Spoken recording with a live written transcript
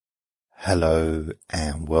Hello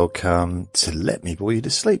and welcome to Let Me Bore You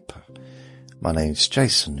to Sleep. My name's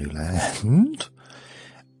Jason Newland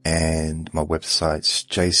and my website's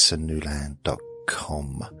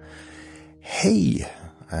jasonnewland.com. Hey,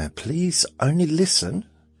 please only listen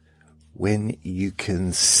when you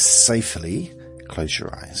can safely close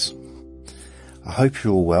your eyes. I hope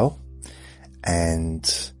you're all well,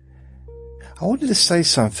 and I wanted to say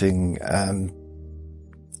something. I've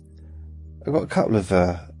got a couple of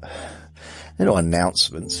they're not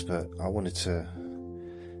announcements, but I wanted to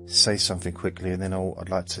say something quickly, and then I'd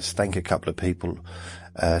like to thank a couple of people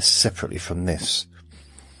separately from this.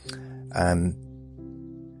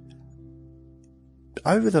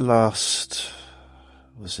 Over the last,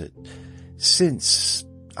 since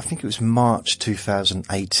I think it was March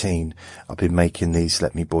 2018, I've been making these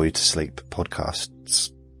Let Me Bore You to Sleep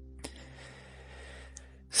podcasts.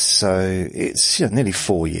 So it's nearly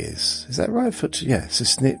 4 years. Is that right?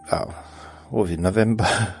 What was it,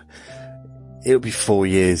 November? It'll be 4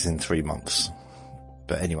 years in 3 months.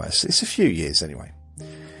 But anyway, it's a few years anyway.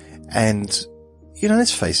 And,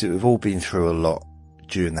 let's face it, we've all been through a lot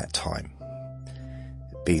during that time.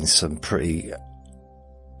 Been some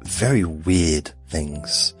very weird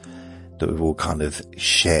things that we've all kind of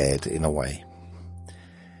shared in a way.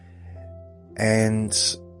 And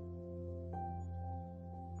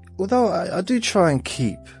although I do try and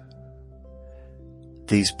keep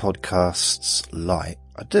these podcasts light,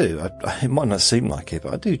 I do. It might not seem like it,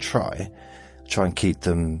 but I do try and keep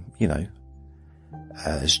them,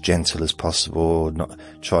 as gentle as possible.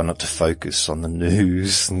 Try not to focus on the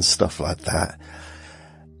news and stuff like that.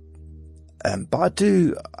 But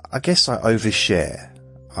I guess I overshare.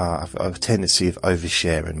 I have a tendency of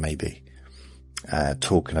oversharing, maybe,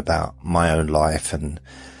 talking about my own life. And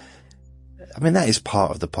that is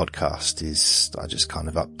part of the podcast, is I just kind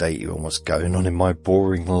of update you on what's going on in my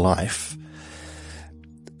boring life.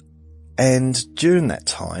 And during that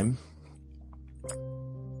time,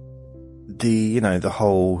 those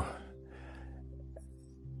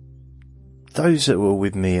that were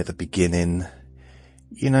with me at the beginning,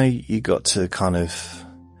 you got to kind of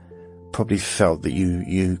probably felt that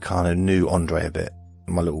you kind of knew Andre a bit,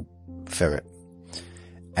 my little ferret.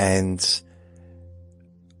 And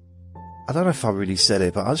I don't know if I really said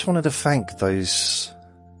it, but I just wanted to thank those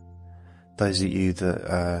of you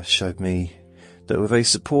that showed me, that were very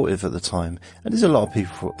supportive at the time. And there's a lot of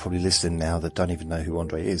people probably listening now that don't even know who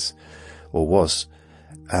Andre is or was.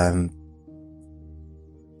 But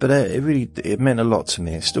it meant a lot to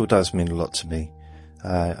me. It still does mean a lot to me.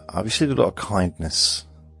 I received a lot of kindness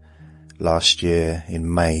last year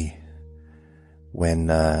in May when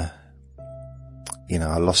I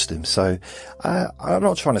lost him. So I'm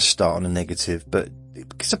not trying to start on a negative, but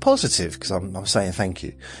it's a positive, because I'm saying thank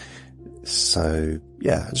you. So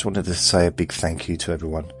yeah, I just wanted to say a big thank you to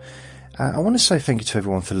everyone. I want to say thank you to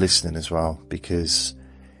everyone for listening as well, because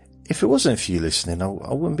if it wasn't for you listening,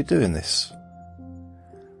 I wouldn't be doing this.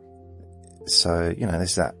 So,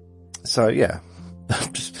 there's that. So yeah, I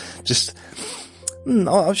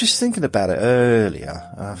was just thinking about it earlier,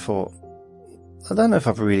 and I thought, I don't know if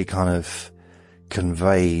I've really kind of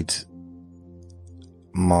conveyed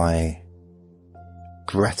my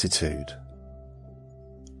gratitude.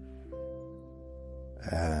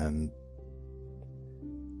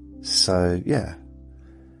 So yeah,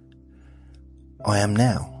 I am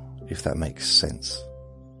now, if that makes sense.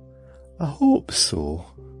 I hope so.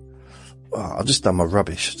 Oh, I've just done my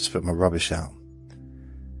rubbish. Just put my rubbish out.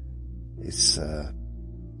 It's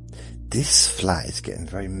this flat is getting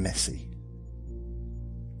very messy.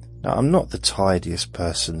 Now, I'm not the tidiest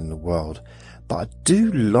person in the world, but I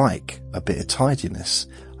do like a bit of tidiness.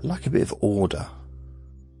 I like a bit of order.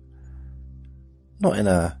 Not in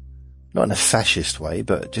a fascist way,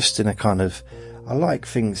 but just in a kind of, I like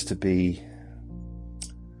things to be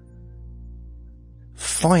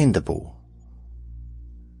findable.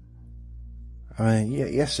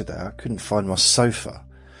 Yesterday I couldn't find my sofa.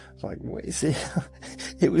 I was like, what is it?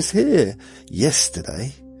 It was here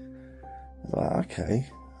yesterday. I was like, okay.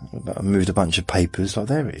 I moved a bunch of papers. Like,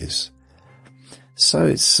 there it is. So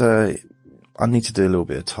it's, I need to do a little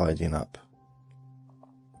bit of tidying up.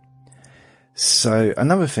 So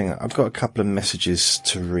another thing, I've got a couple of messages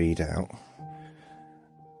to read out.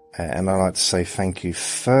 And I'd like to say thank you.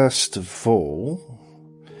 First of all,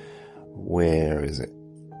 where is it?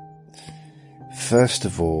 First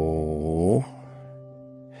of all,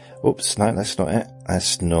 oops, no, that's not it.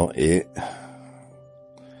 That's not it.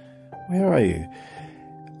 Where are you?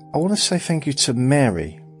 I want to say thank you to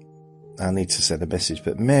Mary. I need to send a message,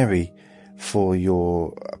 but Mary, for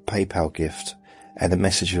your PayPal gift. And the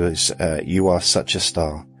message was, you are such a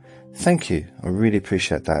star. Thank you. I really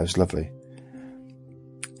appreciate that. It was lovely.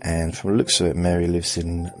 And from the looks of it, Mary lives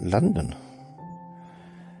in London.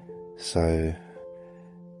 So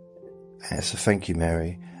thank you,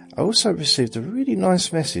 Mary. I also received a really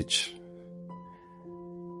nice message.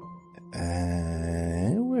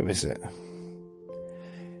 Where is it?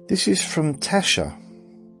 This is from Tasha.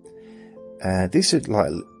 This is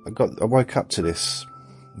like, I woke up to this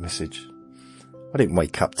message. I didn't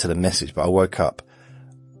wake up to the message, but I woke up,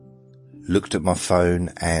 looked at my phone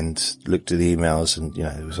and looked at the emails, and, you know,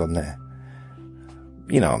 it was on there.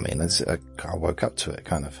 You know what I mean? I woke up to it,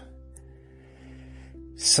 kind of.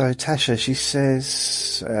 So Tasha, she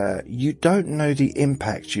says, you don't know the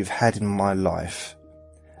impact you've had in my life.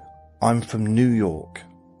 I'm from New York.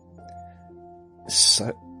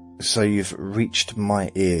 So you've reached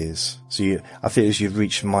my ears. I think it was you've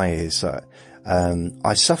reached my ears. So,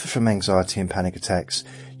 I suffer from anxiety and panic attacks.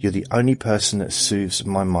 You're the only person that soothes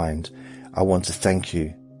my mind. I want to thank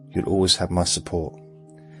you. You'll always have my support.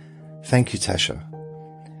 Thank you, Tasha.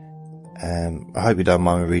 I hope you don't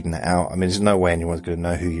mind me reading that out. I mean, there's no way anyone's going to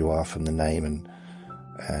know who you are from the name.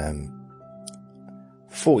 And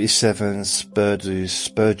 47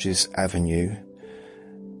 Spurges Avenue.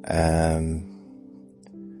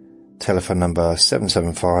 Telephone number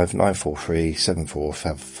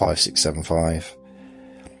 775-943-745675.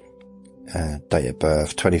 Date of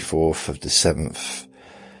birth 24th of the 7th,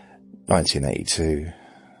 1982.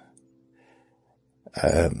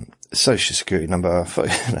 Social security number.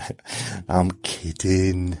 I'm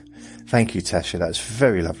kidding. Thank you, Tasha. That's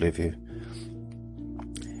very lovely of you.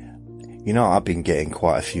 You know, I've been getting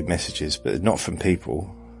quite a few messages, but not from people.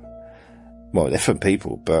 Well, they're from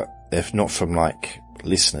people, but they're not from, like,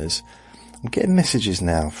 listeners. I'm getting messages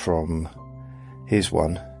now from, here's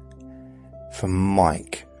one, from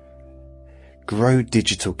Mike.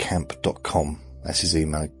 growdigitalcamp.com. That's his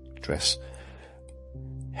email address.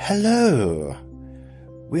 Hello.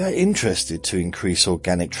 We are interested to increase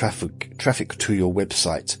organic traffic to your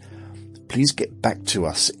website. Please get back to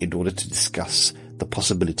us in order to discuss the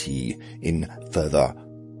possibility in further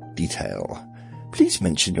detail. Please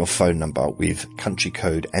mention your phone number with country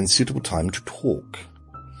code and suitable time to talk.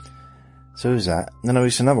 So who's that? Then I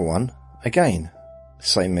reached another one. Again,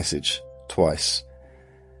 same message twice.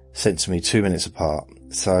 Sent to me 2 minutes apart.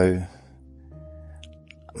 So,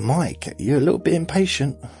 Mike, you're a little bit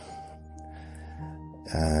impatient.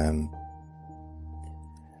 And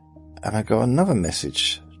I got another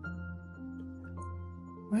message.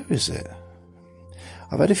 Where is it?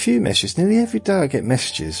 I've had a few messages. Nearly every day I get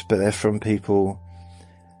messages, but they're from people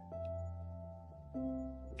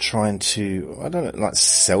trying to, I don't know, like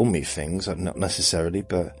sell me things, not necessarily,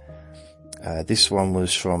 but this one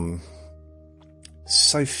was from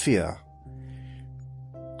Sophia.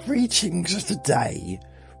 Greetings of the day.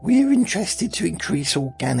 We're interested to increase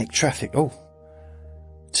organic traffic.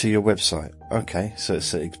 To your website. Okay, so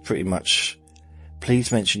it's pretty much,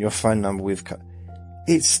 please mention your phone number with,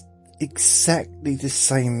 it's exactly the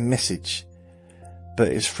same message, but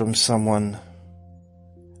it's from someone,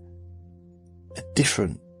 a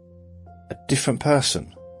different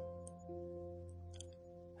person.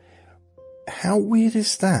 How weird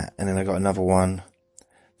is that? And then I got another one.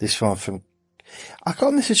 This one I got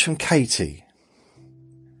a message from Katie.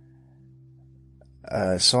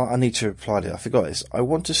 So I need to reply to it. I forgot this. I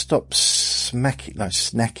want to stop snacking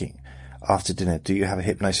after dinner. Do you have a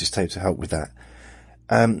hypnosis tape to help with that?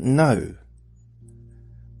 No.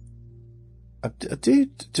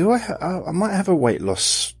 I might have a weight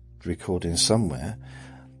loss recording somewhere.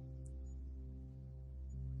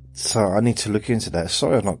 So I need to look into that.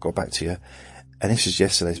 Sorry I've not got back to you. And this is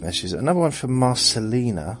yesterday's message. Another one from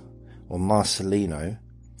Marcelina or Marcelino.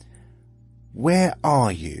 Where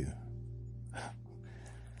are you?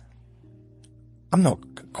 I'm not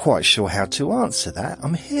quite sure how to answer that.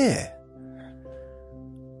 I'm here.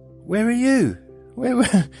 Where are you?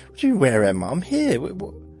 What do you mean, where am I? I'm here.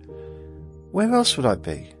 Where else would I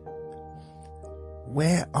be?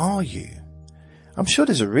 Where are you? I'm sure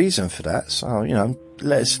there's a reason for that. So, you know,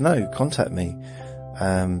 let us know. Contact me.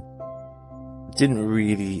 Didn't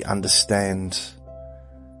really understand.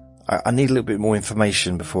 I need a little bit more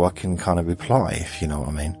information before I can kind of reply, if you know what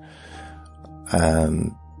I mean.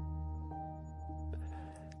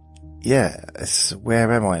 Yeah,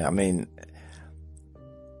 where am I? I mean,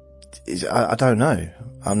 I don't know.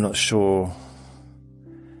 I'm not sure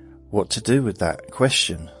what to do with that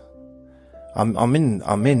question. I'm in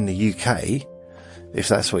the UK, if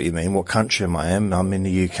that's what you mean. What country am I in? I'm in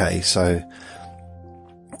the UK, so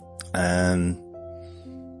I'm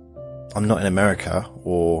not in America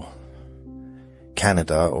or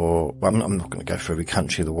Canada, or well, I'm not going to go for every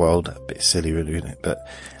country of the world. A bit silly, really, isn't it? But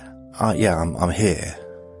yeah, I'm here.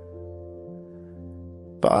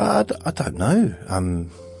 But I don't know.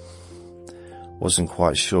 Wasn't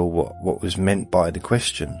quite sure what was meant by the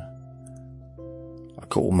question. I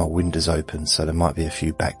got all my windows open, so there might be a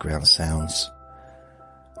few background sounds.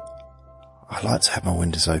 I like to have my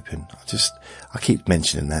windows open. I keep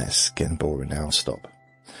mentioning that. It's getting boring now.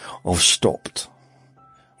 I've stopped.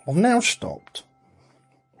 I've now stopped.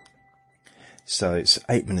 So it's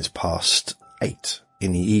 8 minutes past 8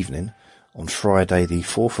 in the evening on Friday, the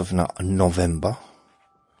 4th of November,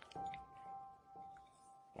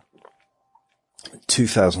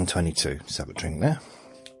 2022. Let's have a drink there.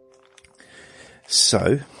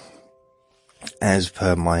 So, as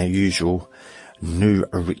per my usual new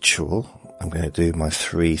ritual, I'm going to do my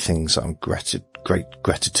 3 things I'm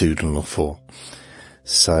gratitudinal for.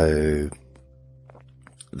 So,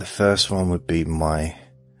 the first one would be my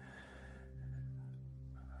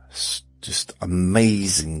just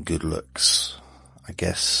amazing good looks. I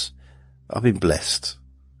guess I've been blessed,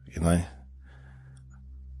 you know.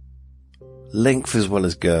 Length as well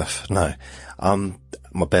as girth. No,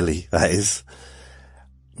 my belly, that is.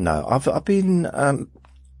 No, I've been,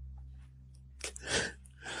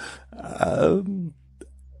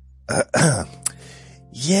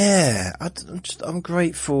 yeah, I'm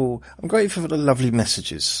grateful. I'm grateful for the lovely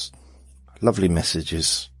messages.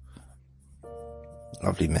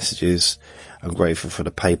 I'm grateful for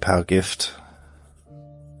the PayPal gift.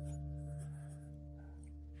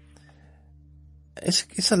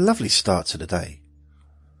 It's a lovely start to the day.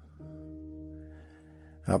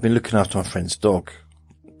 I've been looking after my friend's dog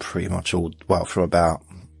pretty much from about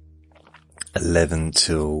 11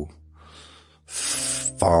 till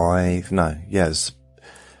 5. No, yeah, it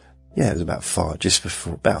was about 5, just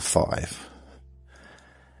before about 5.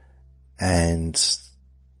 And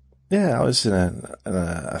yeah, I was in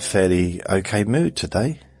a fairly okay mood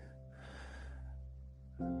today.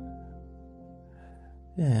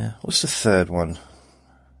 Yeah, what's the third one?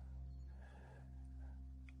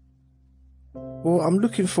 Well, I'm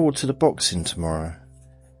looking forward to the boxing tomorrow.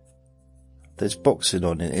 There's boxing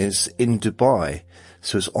on. It is in Dubai,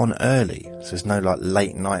 so it's on early. So there's no like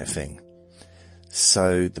late night thing.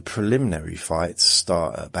 So the preliminary fights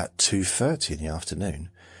start at about 2:30 in the afternoon,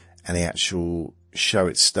 and the actual show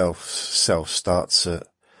itself starts at,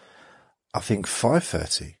 I think,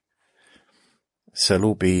 5:30. So it'll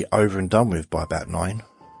all be over and done with by about 9.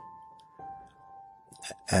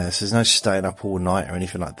 So there's no staying up all night or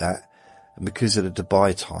anything like that. And because of the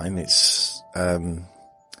Dubai time, it's, I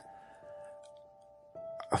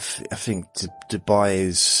think Dubai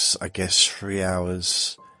is, I guess, 3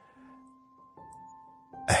 hours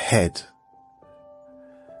ahead.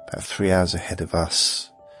 About 3 hours ahead of us.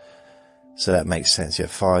 So that makes sense. Yeah,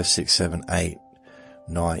 5, 6, 7, 8,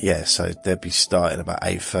 9. Yeah, so they'd be starting about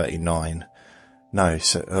 8:39. No,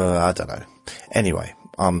 so, I don't know. Anyway,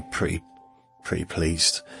 I'm pretty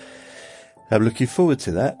pleased. I'm looking forward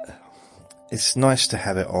to that. It's nice to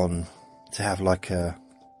have it on, to have like a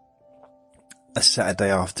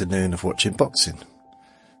Saturday afternoon of watching boxing.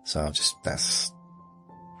 So that's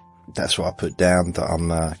what I put down that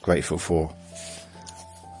I'm grateful for.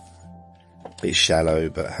 Bit shallow,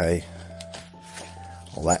 but hey,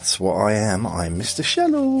 well, that's what I am. I'm Mr.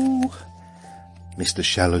 Shallow. Mr.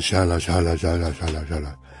 Shallow.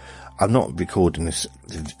 I'm not recording this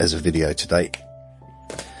as a video today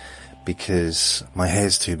because my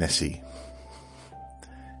hair's too messy.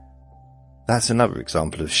 That's another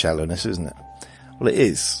example of shallowness, isn't it? Well, it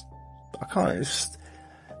is. I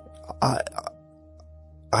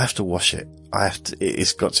have to wash it.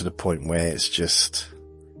 It's got to the point where it's just,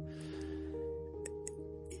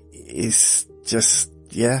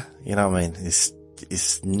 yeah, you know what I mean? It's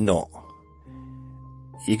not.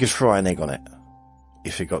 You could fry an egg on it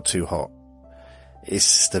if it got too hot.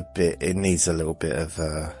 It's just it needs a little bit of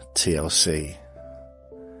TLC.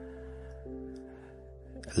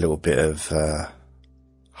 A little bit of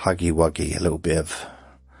huggy wuggy, a little bit of,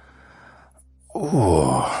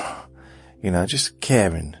 just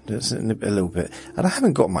caring. Just a little bit. And I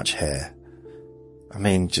haven't got much hair. I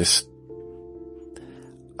mean,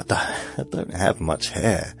 I don't have much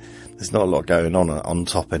hair. There's not a lot going on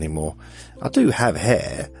top anymore. I do have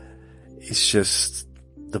hair. It's just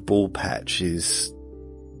the bald patch is,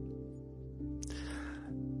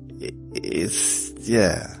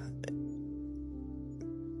 yeah.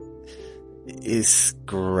 It's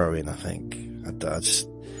growing, I think.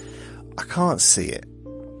 I can't see it.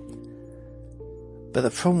 But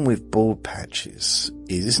the problem with bald patches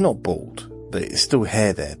is it's not bald, but it's still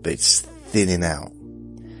hair there, but it's thinning out.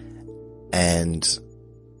 and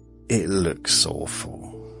it looks awful.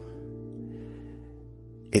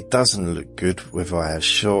 It doesn't look good whether I have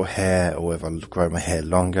short hair or whether I grow my hair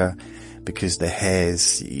longer, because the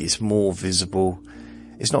it's more visible.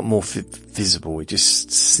 It's not more visible, it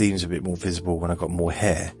just seems a bit more visible when I've got more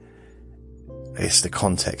hair. It's the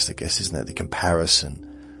context, I guess, isn't it? The comparison.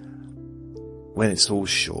 When it's all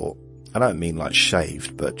short, I don't mean like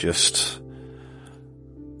shaved, but just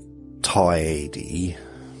tidy.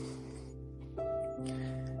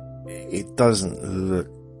 It doesn't look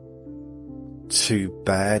too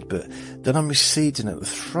bad, but then I'm receding at the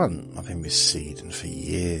front. I've been receding for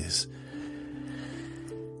years.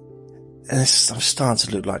 And I'm starting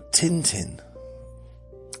to look like Tintin.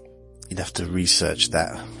 You'd have to research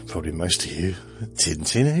that, probably most of you.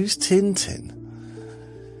 Tintin? Who's Tintin?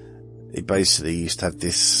 He basically used to have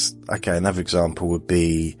this... Okay, another example would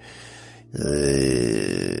be...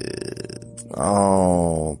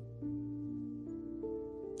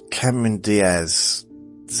 Cameron Diaz,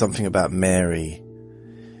 something about Mary,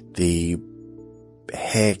 the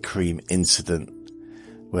hair cream incident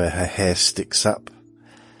where her hair sticks up.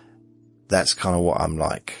 That's kind of what I'm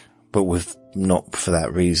like, but with not for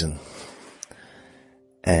that reason.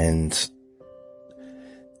 And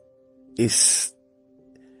it's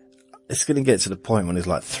going to get to the point when there's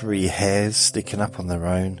like 3 hairs sticking up on their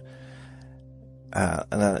own.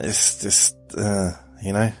 And it's just,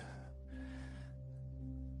 you know.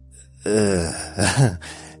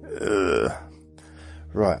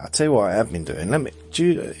 Right, I'll tell you what I have been doing. Are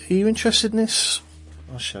you interested in this?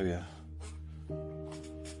 I'll show you.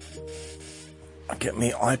 I'll get my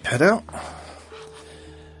iPad out.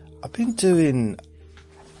 I've been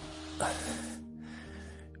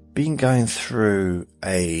going through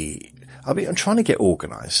I'm trying to get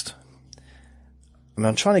organised. I mean,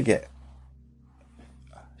 I'm trying to get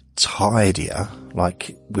tidier,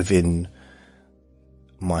 like within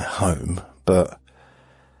my home, but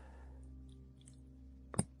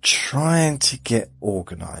trying to get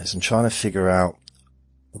organised and trying to figure out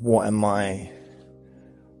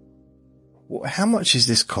how much is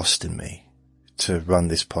this costing me to run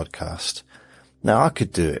this podcast? Now, I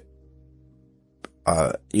could do it.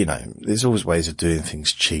 You know, there's always ways of doing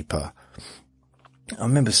things cheaper. I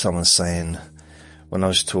remember someone saying, when I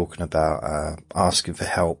was talking about asking for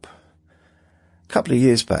help a couple of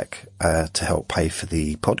years back, to help pay for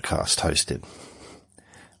the podcast hosting,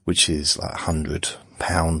 which is like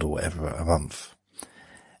 £100 or whatever a month.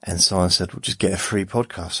 And someone said, well, just get a free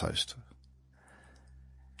podcast host.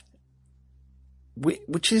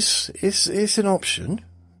 Which is an option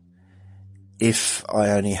if I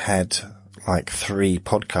only had like 3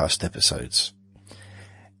 podcast episodes,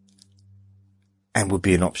 and would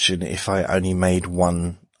be an option if I only made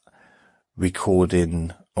 1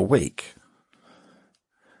 recording a week.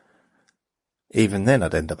 Even then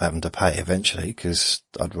I'd end up having to pay eventually because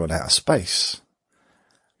I'd run out of space.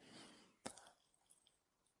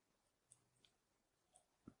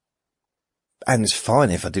 And it's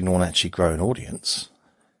fine if I didn't want to actually grow an audience.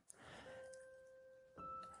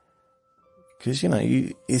 Because, you know,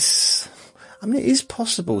 it is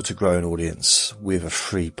possible to grow an audience with a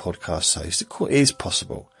free podcast host. It is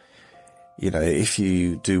possible. You know, if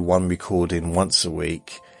you do 1 recording once a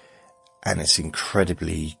week and it's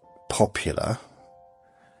incredibly popular,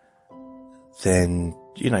 then,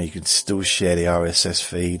 you know, you can still share the RSS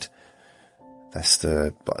feed. That's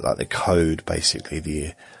the code, basically,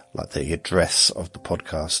 the address of the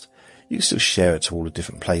podcast. You can still share it to all the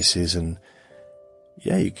different places, and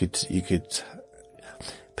yeah, you could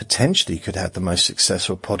potentially have the most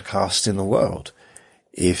successful podcast in the world.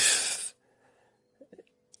 It's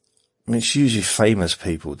usually famous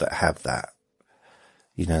people that have that.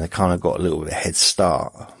 You know, they kind of got a little bit of a head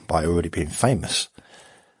start by already being famous.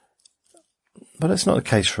 But that's not the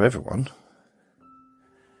case for everyone.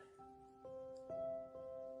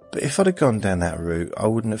 But if I'd have gone down that route, I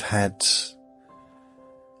wouldn't have had...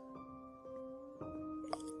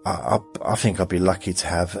 I think I'd be lucky to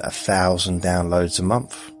have 1,000 downloads a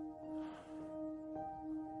month.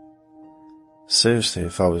 Seriously,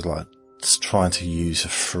 if I was like just trying to use a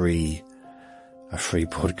free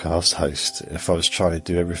podcast host, if I was trying to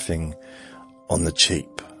do everything on the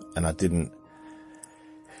cheap and I didn't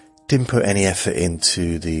put any effort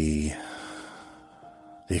into the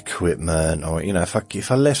equipment, or, you know,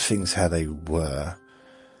 if I left things how they were,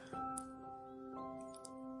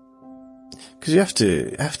 because you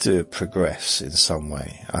have to progress in some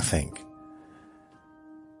way, I think.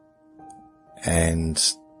 And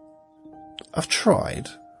I've tried,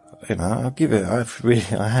 you know,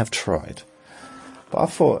 I have tried. But I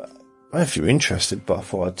thought, I don't know if you're interested, but I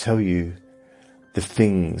thought I'd tell you the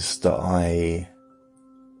things that I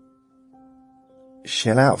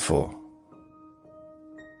shell out for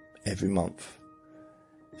every month.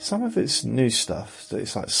 Some of it's new stuff, that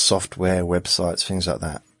it's like software, websites, things like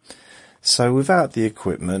that. So without the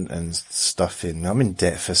equipment and stuff I'm in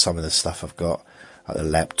debt for some of the stuff I've got, like the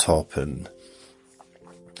laptop and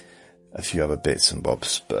a few other bits and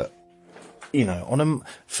bobs. But, you know,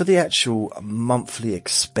 for the actual monthly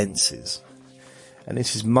expenses, and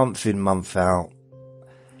this is month in, month out,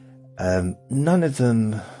 none of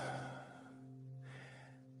them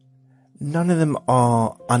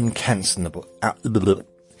are uncancelable.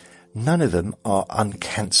 None of them are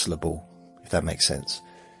uncancelable, if that makes sense.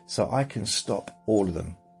 So I can stop all of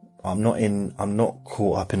them. I'm not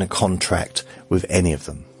caught up in a contract with any of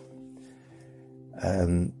them.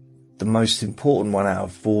 The most important one out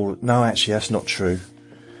of all, no, actually that's not true.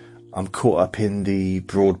 I'm caught up in the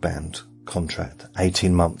broadband contract,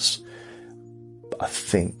 18 months. I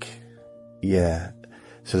think, yeah.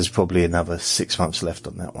 So there's probably another 6 months left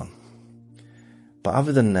on that one. But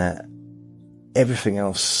other than that, everything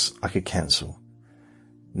else I could cancel.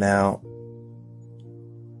 Now,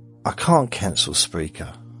 I can't cancel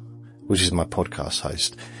Spreaker, which is my podcast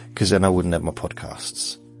host, because then I wouldn't have my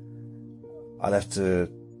podcasts. I'd have to...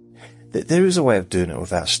 There is a way of doing it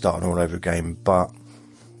without starting all over again, but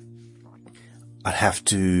I'd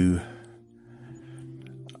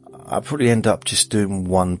probably end up just doing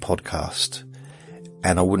one podcast,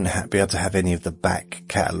 and I wouldn't be able to have any of the back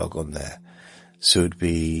catalogue on there. So it'd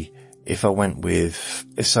be, if I went with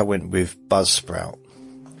Buzzsprout,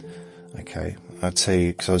 okay, I'd tell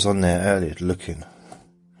you, because I was on there earlier looking.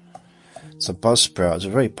 So Buzzsprout is a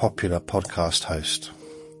very popular podcast host.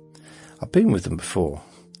 I've been with them before.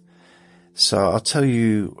 So I'll tell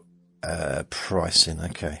you, pricing,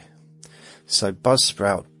 okay. So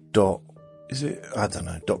Buzzsprout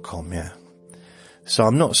 .com, yeah. So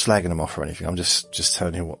I'm not slagging them off or anything. I'm just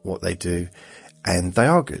telling you what they do. And they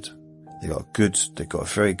are good. They've got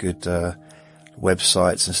very good,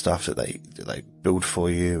 websites and stuff that they build for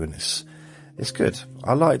you, and it's good.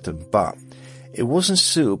 I like them, but it wasn't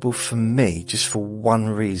suitable for me just for one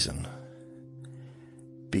reason.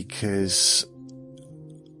 Because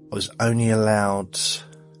I was only allowed,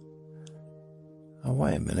 oh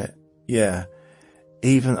wait a minute, yeah,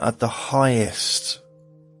 even at the highest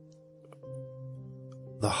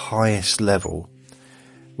level,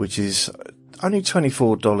 which is only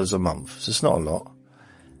 $24 a month, so it's not a lot,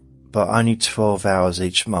 but only 12 hours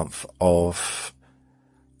each month of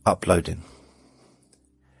uploading.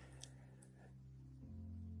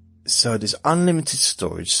 So there's unlimited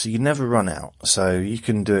storage, so you never run out, so you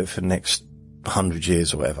can do it for the next 100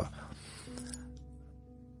 years or whatever,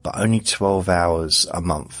 but only 12 hours a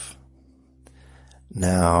month.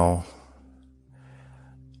 Now,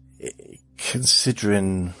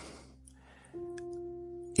 considering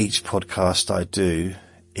each podcast I do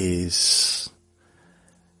is,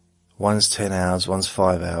 one's 10 hours, one's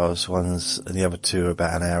 5 hours, and the other two are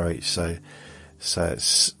about an hour each, so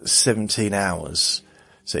it's 17 hours.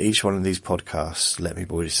 So each one of these podcasts, Let Me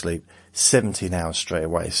Bore You to Sleep, 17 hours straight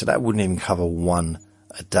away. So that wouldn't even cover one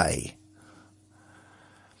a day.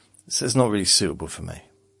 So it's not really suitable for me.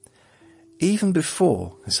 Even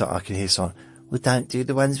before, so I can hear someone, well, don't do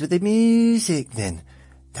the ones with the music then.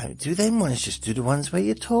 Don't do them ones, just do the ones where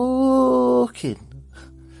you're talking.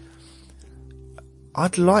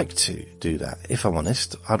 I'd like to do that, if I'm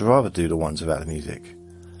honest. I'd rather do the ones without the music.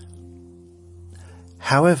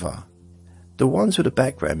 However, the ones with the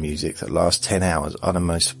background music that last 10 hours are the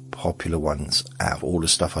most popular ones out of all the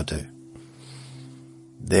stuff I do.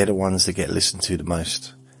 They're the ones that get listened to the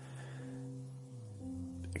most.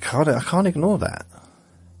 I can't ignore that.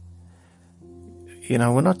 You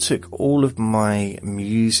know, when I took all of my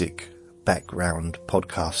music background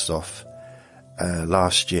podcasts off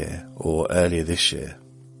last year or earlier this year,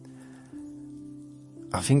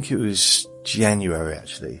 I think it was January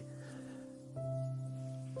actually,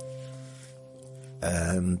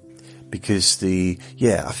 because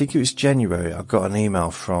I think it was January, I got an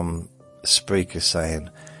email from Spreaker saying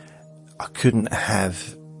I couldn't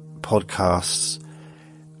have podcasts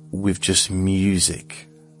with just music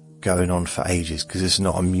going on for ages because it's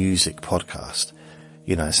not a music podcast.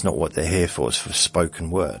 You know, it's not what they're here for. It's for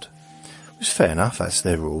spoken word. Which is fair enough. That's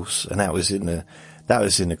their rules, and that was in the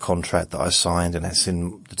contract that I signed, and that's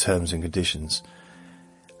in the terms and conditions.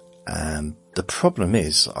 The problem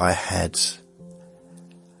is, I had,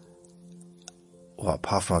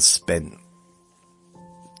 apart from I spent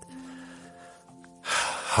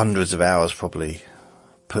hundreds of hours probably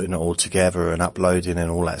putting it all together and uploading and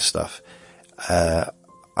all that stuff, I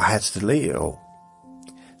had to delete it all.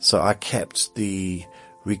 So I kept the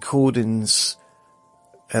recordings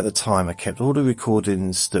at the time. I kept all the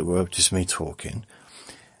recordings that were just me talking.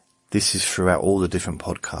 This is throughout all the different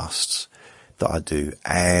podcasts that I do.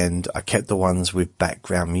 And I kept the ones with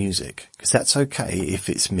background music, because that's okay if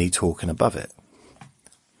it's me talking above it.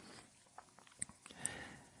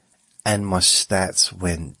 And my stats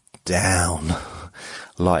went down,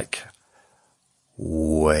 like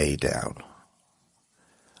way down,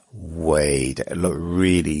 look,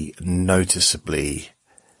 really noticeably,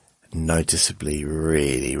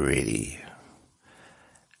 really.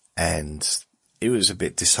 And it was a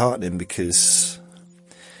bit disheartening, because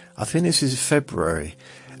I think this is February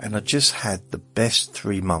and I just had the best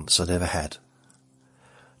 3 months I'd ever had.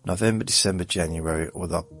 November, December, January were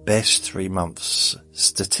the best 3 months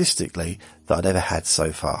statistically that I'd ever had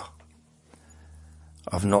so far.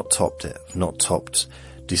 I've not topped it. I've not topped.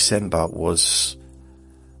 December was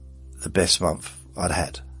the best month I'd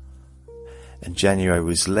had. And January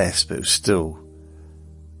was less, but it was still,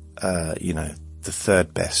 the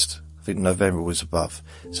third best. I think November was above.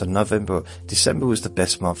 So December was the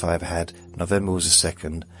best month I ever had. November was the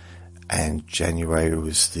second, and January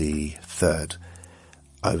was the third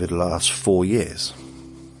over the last 4 years.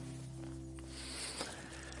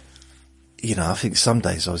 I think some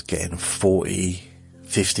days I was getting 40,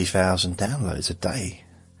 50,000 downloads a day.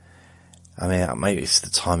 I mean, maybe it's the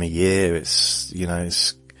time of year. It's,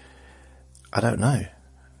 I don't know.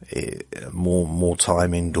 More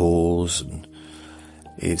time indoors, and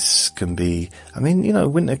winter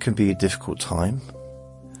can be a difficult time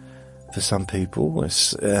for some people.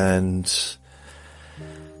 And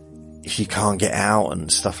if you can't get out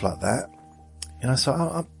and stuff like that,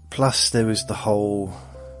 so plus there was the whole,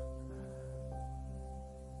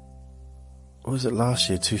 what was it last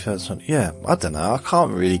year, 2020? Yeah, I don't know. I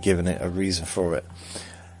can't really give it a reason for it.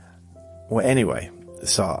 Well, anyway,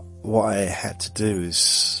 so what I had to do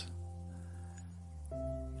is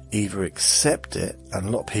either accept it, and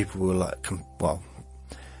a lot of people were like,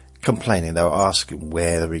 complaining. They were asking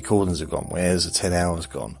where the recordings have gone, where's the 10 hours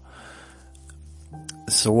gone.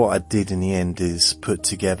 So what I did in the end is put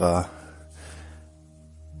together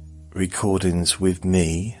recordings with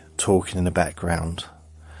me talking in the background,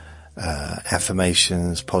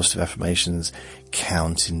 affirmations, positive affirmations,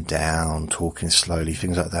 counting down, talking slowly,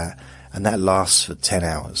 things like that. And that lasts for 10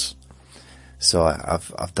 hours. So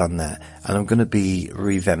I've done that, and I'm going to be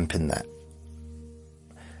revamping that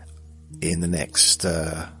in the next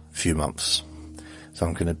few months. So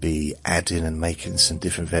I'm going to be adding and making some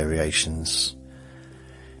different variations,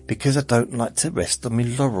 because I don't like to rest on my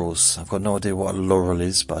laurels. I've got no idea what a laurel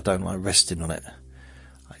is, but I don't like resting on it.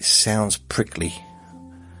 It sounds prickly.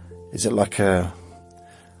 Is it like I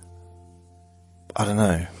don't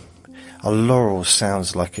know. A laurel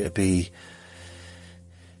sounds like it'd be,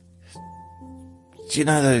 do you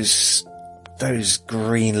know those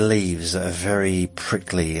green leaves that are very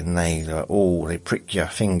prickly, and they prick your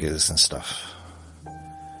fingers and stuff?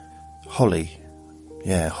 Holly.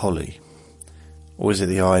 Yeah, holly. Or is it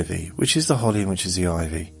the ivy? Which is the holly and which is the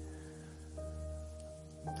ivy?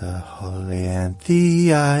 The holly and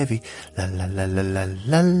the ivy. La la la la la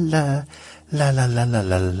la la. La la la la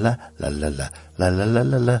la la la la la la la la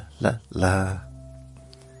la la la la.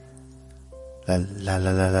 La la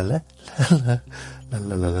la la la la la la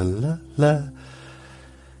la la la la la.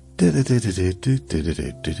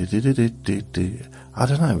 I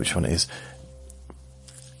don't know which one it is.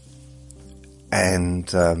 And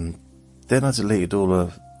then I deleted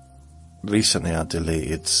recently I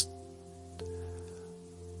deleted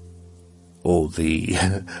all the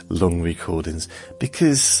long recordings,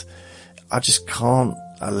 because I just can't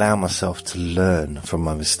allow myself to learn from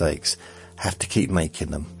my mistakes. I have to keep making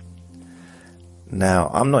them. Now,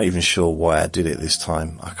 I'm not even sure why I did it this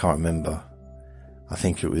time. I can't remember. I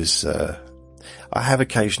think it was, I have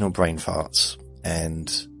occasional brain farts,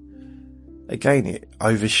 and again,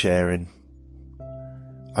 oversharing,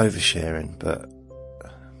 but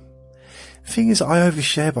the thing is, I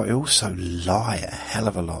overshare, but I also lie a hell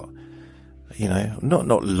of a lot.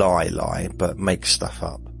 Not lie, but make stuff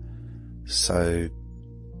up. So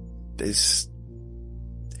there's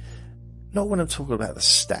not, when I'm talking about the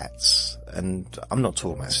stats, and I'm not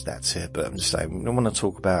talking about stats here, but I'm just saying, when I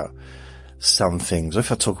talk about some things, or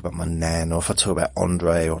if I talk about my nan, or if I talk about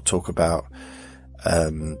Andre, or talk about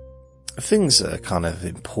things that are kind of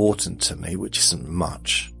important to me, which isn't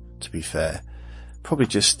much, to be fair, probably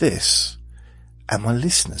just this, and my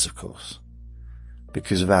listeners, of course,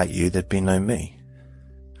 because without you there'd be no me,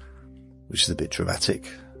 which is a bit dramatic.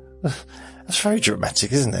 That's very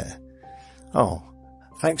dramatic, isn't it? Oh,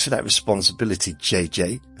 thanks for that responsibility,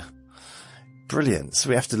 JJ. brilliant. So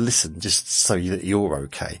we have to listen just so that you're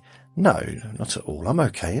okay. No, not at all. I'm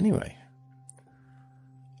okay anyway.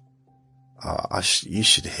 You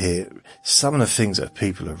should hear some of the things that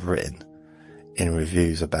people have written in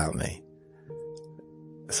reviews about me.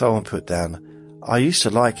 Someone put down, I used to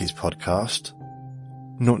like his podcast,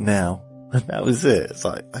 not now. And that was it. It's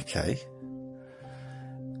like, okay.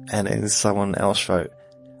 And then someone else wrote,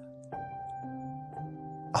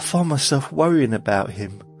 I find myself worrying about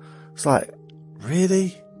him. It's like,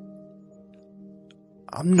 really?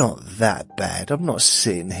 I'm not that bad. I'm not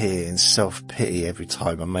sitting here in self-pity every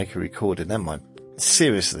time I make a recording, am I?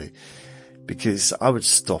 Seriously. Because I would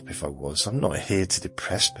stop if I was. I'm not here to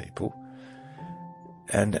depress people.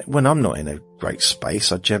 And when I'm not in a great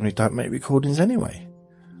space, I generally don't make recordings anyway.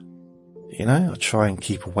 You know, I try and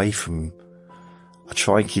keep away from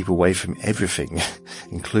everything,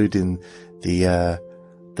 including the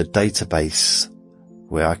database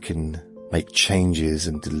where I can make changes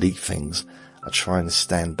and delete things. I try and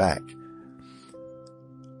stand back.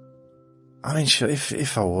 I mean, sure,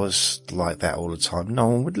 if I was like that all the time, no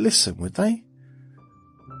one would listen, would they?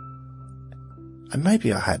 And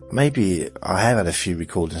maybe I have had a few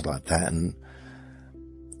recordings like that, and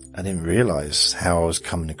I didn't realise how I was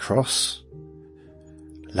coming across.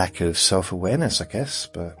 Lack of self-awareness, I guess,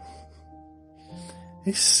 but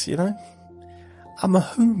it's, you know, I'm a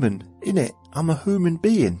human, innit? I'm a human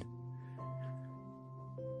being.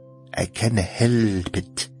 I can't help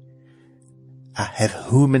it. I have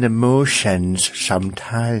human emotions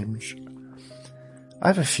sometimes. I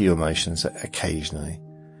have a few emotions occasionally,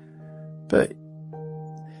 but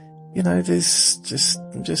you know, there's just,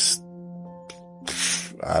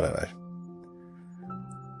 I don't know.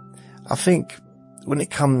 I think when it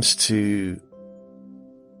comes to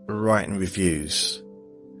writing reviews,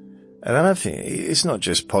 and I don't think it's not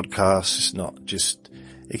just podcasts, it's not just,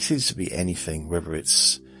 it seems to be anything, whether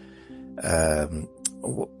it's,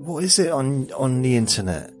 what is it on the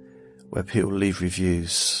internet where people leave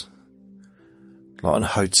reviews, like on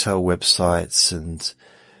hotel websites and,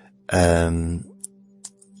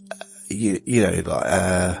 you know,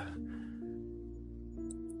 like,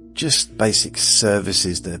 just basic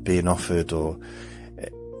services that are being offered, or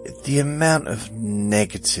the amount of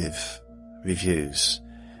negative reviews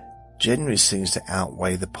generally seems to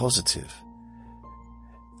outweigh the positive.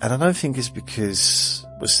 And I don't think it's because,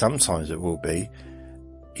 well, sometimes it will be,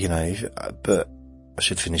 you know, but I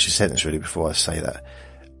should finish the sentence really before I say that.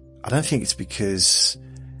 I don't think it's because,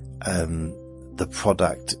 the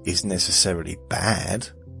product is necessarily bad,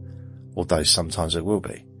 although sometimes it will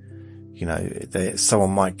be. You know,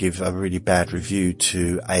 someone might give a really bad review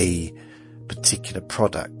to a particular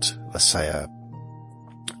product, let's say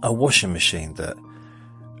a washing machine that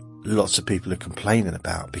lots of people are complaining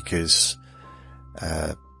about because,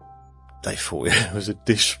 they thought it was a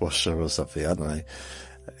dishwasher or something. I don't know.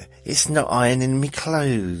 It's not ironing me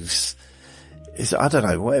clothes. I don't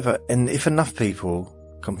know, whatever. And if enough people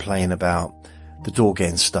complain about the door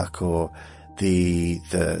getting stuck, or the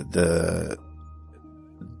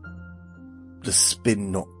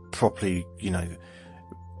spin not properly, you know,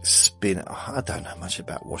 spin. I don't know much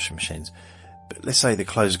about washing machines, but let's say the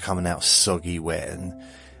clothes are coming out soggy wet,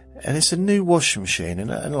 and it's a new washing machine,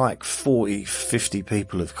 and like 40, 50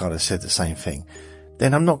 people have kind of said the same thing,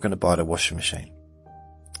 then I'm not going to buy the washing machine.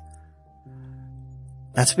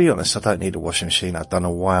 Now, to be honest, I don't need a washing machine. I don't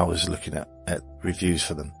know why I was looking at reviews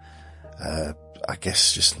for them. I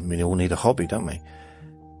guess just, we all need a hobby, don't we?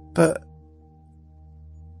 But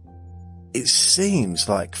it seems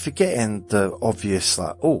like, forgetting the obvious,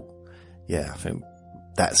 like, oh, yeah, I think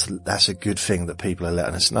that's a good thing that people are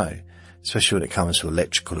letting us know, especially when it comes to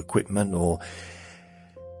electrical equipment or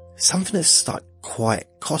something that's like quite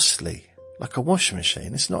costly, like a washing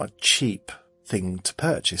machine. It's not a cheap thing to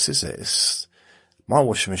purchase, is it? My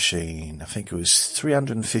washing machine, I think it was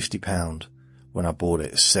 £350 when I bought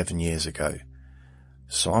it 7 years ago.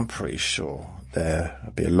 So I'm pretty sure they'd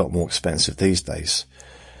be a lot more expensive these days.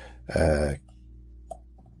 I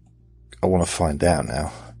want to find out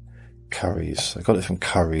now. Currys. I got it from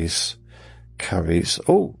Currys.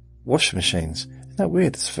 Oh, washing machines. Isn't that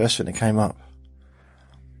weird? It's the first thing that came up.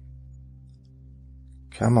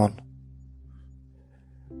 Come on.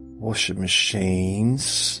 Washing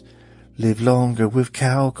machines. Live longer with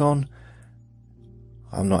Calgon.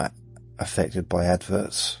 I'm not affected by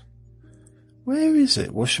adverts. Where is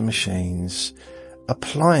it? Washing machines.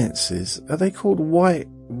 Appliances. Are they called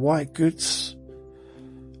white goods?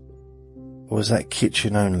 Or is that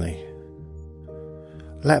kitchen only?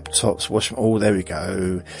 Laptops, washing. Oh, there we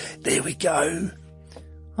go. There we go.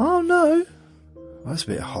 Oh no. That's a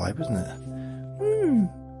bit high, wasn't it?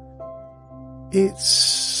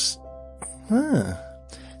 It's,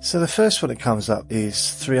 so the first one that comes up is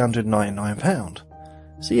 £399.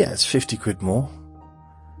 So yeah, it's 50 quid more.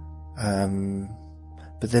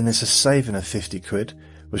 But then there's a saving of 50 quid,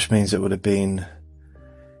 which means it would have been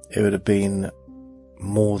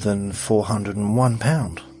more than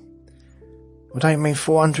 £401. Well, don't you mean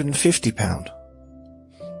 £450?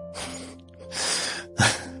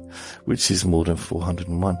 Which is more than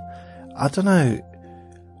 401. I don't know.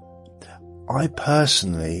 I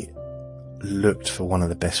personally looked for one of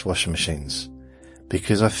the best washing machines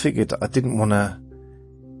because I figured I didn't want to.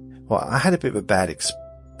 Well, I had a bit of a bad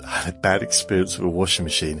experience with a washing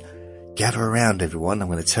machine. Gather around, everyone. I'm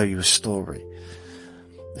going to tell you a story.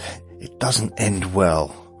 It doesn't end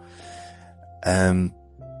well.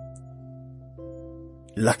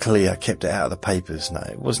 Luckily, I kept it out of the papers. No,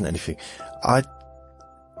 it wasn't anything.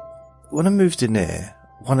 When I moved in there,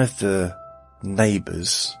 one of the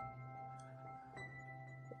neighbours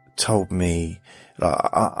told me, like,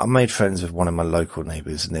 I made friends with one of my local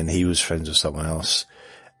neighbours, and then he was friends with someone else,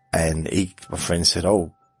 and my friend said,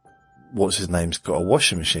 "Oh, what's his name's got a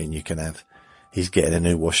washing machine you can have. He's getting a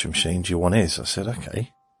new washing machine. Do you want his?" I said,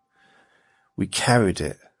 "Okay." We carried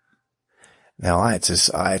it. Now I had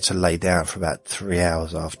to lay down for about 3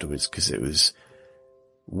 hours afterwards because it was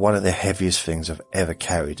one of the heaviest things I've ever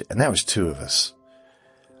carried, and that was 2 of us.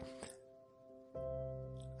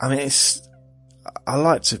 I mean, I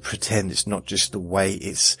like to pretend it's not just the weight,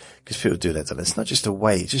 because people do that, it's not just the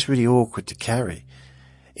weight, it's just really awkward to carry.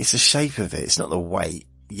 It's the shape of it, it's not the weight.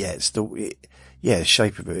 Yeah, the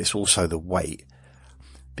shape of it, it's also the weight.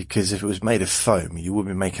 Because if it was made of foam, you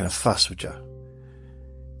wouldn't be making a fuss, would you?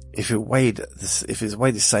 If it weighed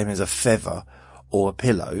the same as a feather or a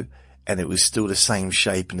pillow, and it was still the same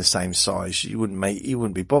shape and the same size, you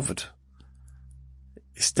wouldn't be bothered.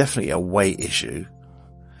 It's definitely a weight issue.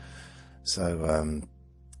 So,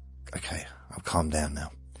 okay, I've calmed down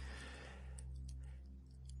now.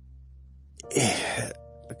 I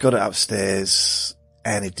got it upstairs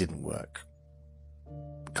and it didn't work.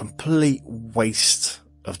 Complete waste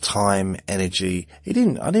of time, energy. I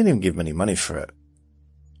didn't even give him any money for it.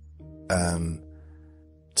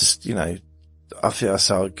 Just, I feel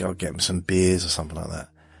I'll get him some beers or something like that.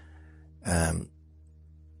 And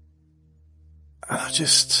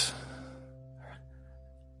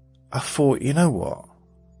I thought, you know what?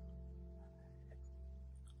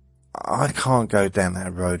 I can't go down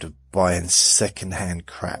that road of buying second-hand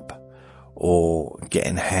crap or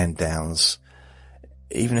getting hand-downs,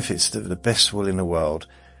 even if it's the best will in the world,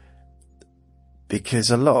 because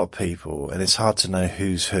a lot of people, and it's hard to know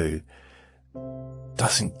who's who,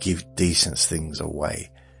 doesn't give decent things away.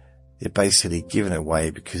 They're basically giving it away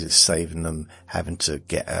because it's saving them having to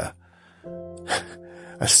get a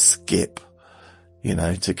skip,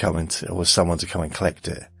 to come or someone to come and collect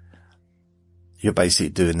it. You're basically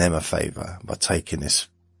doing them a favour by taking this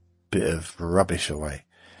bit of rubbish away.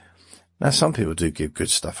 Now, some people do give good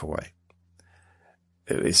stuff away.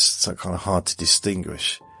 It's kind of hard to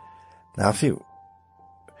distinguish. Now, I think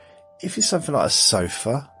if it's something like a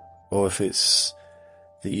sofa, or if it's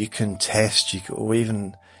that you can test, or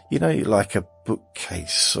even, like a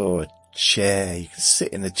bookcase or a chair, you can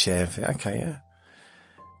sit in the chair and think, okay, yeah.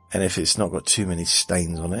 And if it's not got too many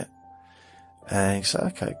stains on it, and you say,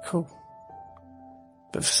 okay, cool.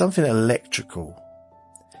 But for something electrical,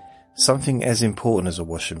 something as important as a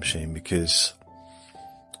washing machine, because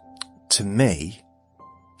to me,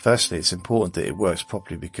 firstly, it's important that it works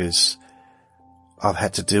properly, because I've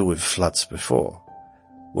had to deal with floods before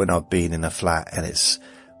when I've been in a flat, and it's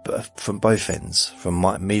from both ends, from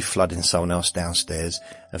me flooding someone else downstairs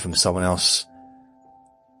and from someone else.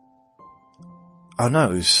 Oh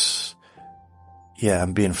no,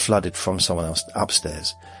 I'm being flooded from someone else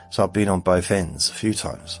upstairs. So I've been on both ends a few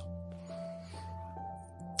times.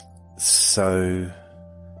 So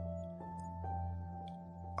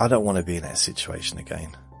I don't want to be in that situation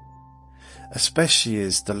again. Especially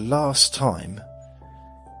as the last time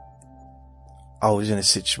I was in a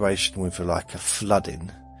situation with like a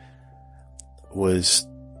flooding was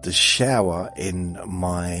the shower in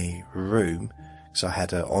my room. So I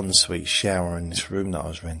had an ensuite shower in this room that I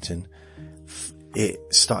was renting.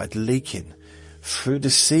 It started leaking through the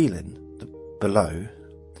ceiling below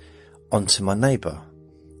onto my neighbour.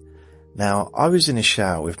 Now, I was in a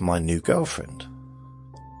shower with my new girlfriend,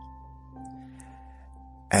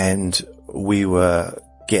 and we were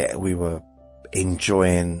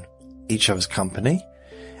enjoying each other's company,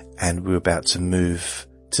 and we were about to move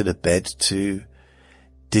to the bed to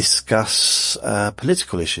discuss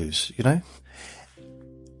political issues,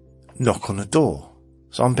 Knock on the door.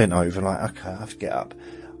 So I'm bent over like, okay, I have to get up.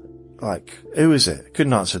 like, who is it?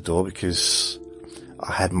 Couldn't answer the door because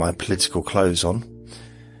I had my political clothes on.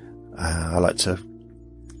 I like to,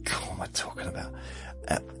 what am I talking about?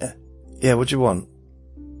 Yeah, what do you want?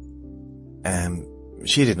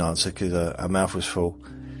 She didn't answer because her mouth was full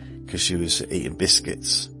because she was eating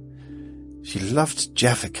biscuits. She loved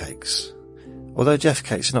Jaffa cakes. Although Jaffa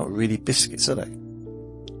cakes are not really biscuits, are they?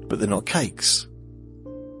 But they're not cakes.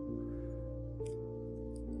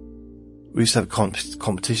 We used to have a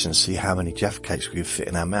competition to see how many Jaffa cakes we could fit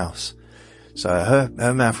in our mouths. So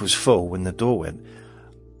her mouth was full when the door went.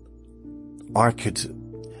 I've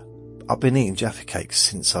been eating Jaffa cakes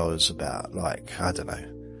since I was about, like, I don't know,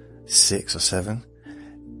 6 or 7.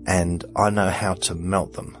 And I know how to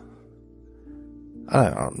melt them.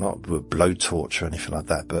 I'm not with blowtorch or anything like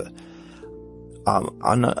that, but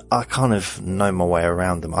I kind of know my way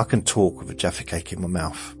around them. I can talk with a Jaffa cake in my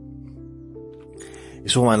mouth.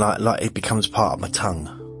 It's almost like it becomes part of my tongue.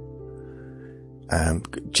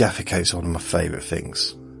 Jaffa cake's one of my favourite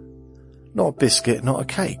things. Not a biscuit, not a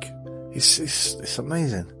cake. It's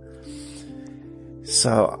amazing.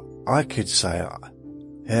 So I could say,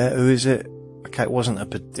 yeah, who is it? Okay, it wasn't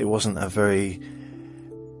a very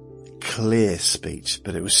clear speech,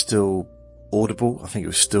 but it was still audible. I think it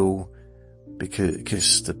was still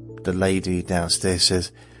because the lady downstairs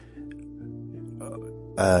says,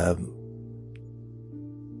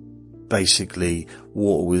 basically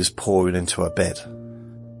water was pouring into her bed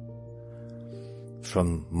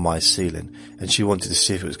from my ceiling, and she wanted to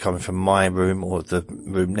see if it was coming from my room or the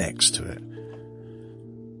room next to it.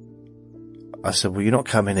 I said, well, you're not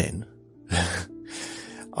coming in.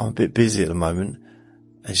 I'm a bit busy at the moment.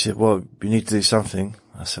 And she said, well, you need to do something.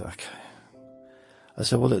 I said, okay. I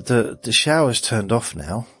said, well, the shower's turned off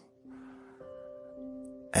now.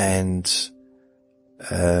 And,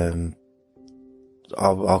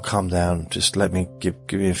 I'll come down. Just let me give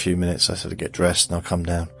me a few minutes. I said, to get dressed and I'll come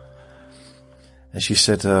down. And she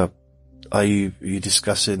said, are you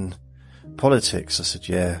discussing politics? I said,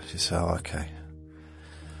 yeah. She said, oh, okay.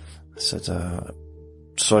 I said,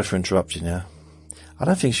 sorry for interrupting you. I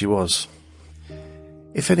don't think she was.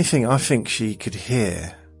 If anything, I think she could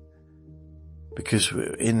hear, because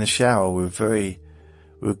in the shower we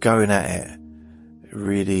were going at it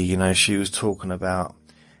really, she was talking about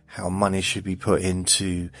how money should be put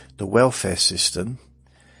into the welfare system,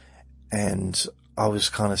 and I was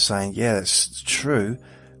kind of saying, yeah, that's true,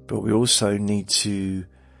 but we also need to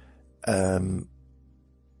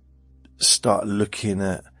start looking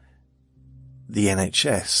at the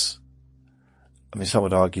NHS. I mean, some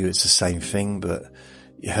would argue it's the same thing, but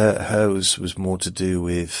hers was more to do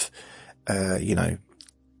with,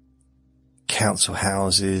 council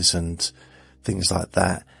houses and things like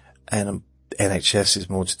that. And NHS is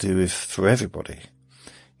more to do with for everybody,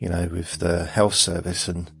 with the health service.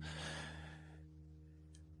 And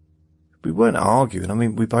we weren't arguing. I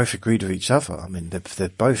mean, we both agreed with each other. I mean, they're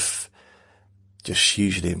both just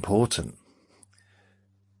hugely important.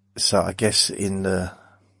 So I guess with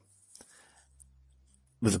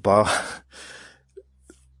the bar,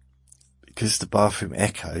 because the bathroom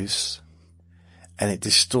echoes and it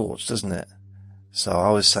distorts, doesn't it? So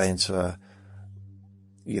I was saying to her,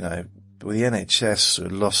 with the NHS, we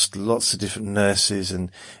lost lots of different nurses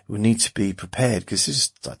and we need to be prepared, because this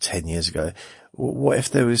is like 10 years ago. What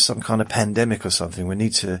if there was some kind of pandemic or something? We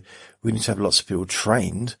need to have lots of people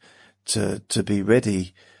trained to be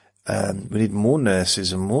ready. We need more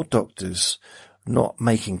nurses and more doctors, not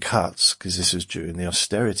making cuts, because this was during the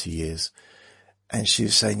austerity years. And she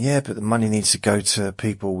was saying, yeah, but the money needs to go to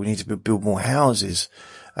people. We need to build more houses,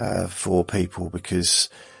 for people, because,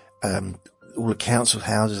 all the council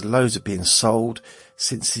houses, loads are being sold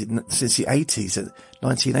since the 80s,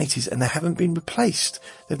 1980s, and they haven't been replaced.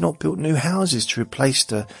 They've not built new houses to replace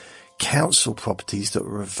the council properties that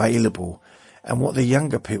were available, and what the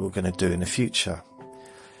younger people are going to do in the future.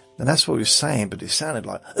 And that's what we were saying, but it sounded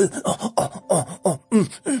like, and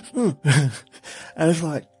it's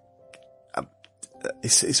like,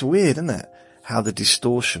 it's weird, isn't it? How the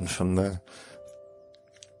distortion from the,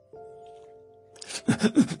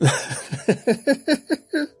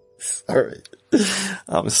 sorry.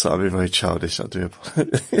 I'm sorry, I'm very childish, I do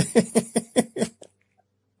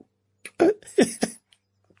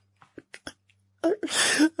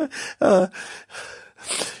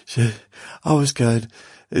I was going,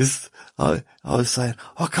 I was saying,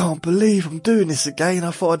 I can't believe I'm doing this again.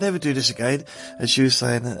 I thought I'd never do this again. And she was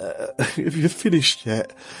saying, have you finished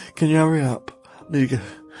yet? Can you hurry up? I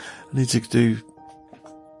need to go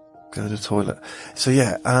to the toilet. So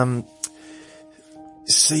yeah,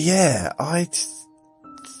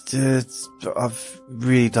 I've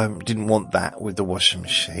really didn't want that with the washing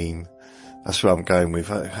machine. That's what I'm going with.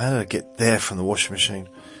 How did I get there from the washing machine?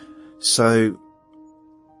 So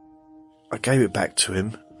I gave it back to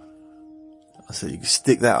him. I said, you can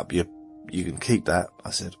stick that up. You can keep that.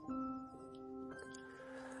 I said.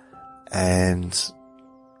 And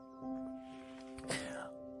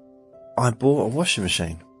I bought a washing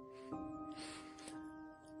machine.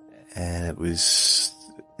 And it's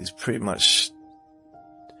pretty much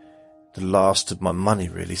the last of my money,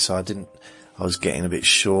 really. So I was getting a bit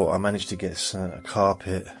short. I managed to get a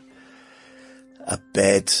carpet, a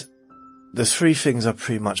bed. The three things I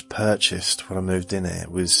pretty much purchased when I moved in here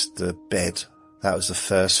was the bed. That was the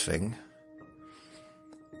first thing.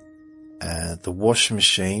 The washing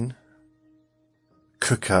machine,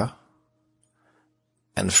 cooker,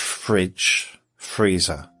 and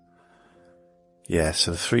freezer. Yeah,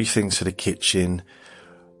 so the three things for the kitchen: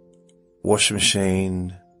 washing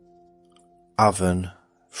machine, oven,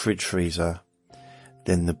 fridge, freezer,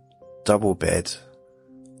 then the double bed,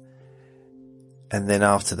 and then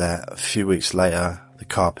after that, a few weeks later, the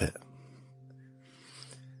carpet.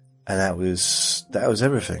 And that was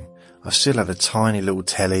everything. I still had a tiny little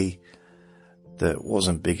telly that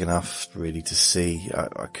wasn't big enough really to see.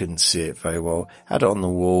 I couldn't see it very well. Had it on the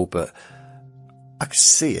wall, but I could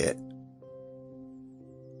see it.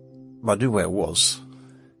 I knew where it was.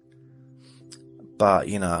 But,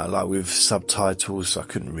 like with subtitles, I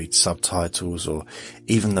couldn't read subtitles, or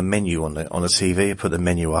even the menu on the TV. I put the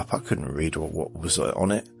menu up, I couldn't read what was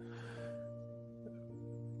on it.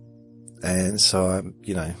 And so, I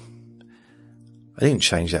didn't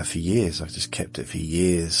change that for years. I just kept it for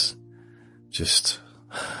years. Just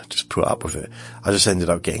put up with it. I just ended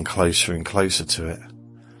up getting closer and closer to it.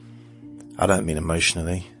 I don't mean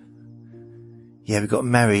emotionally. Yeah, we got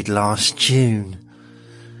married last June.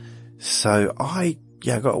 So I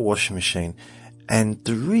got a washing machine. And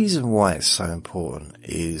the reason why it's so important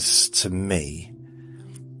is, to me,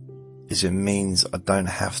 is it means I don't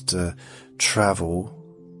have to travel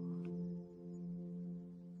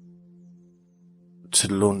to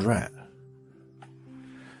the laundrette,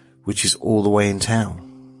 which is all the way in town.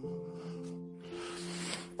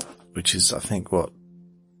 Which is, I think,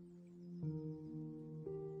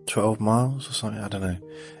 12 miles or something? I don't know.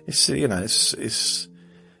 It's, it's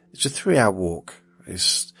a 3-hour walk.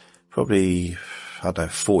 It's probably,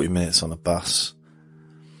 40 minutes on a bus.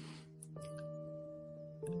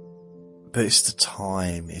 But it's the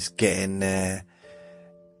time, it's getting there.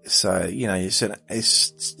 So,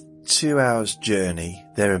 it's 2 hours journey,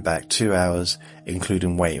 there and back, 2 hours,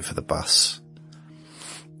 including waiting for the bus.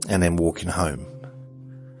 And then walking home.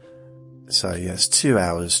 So, it's 2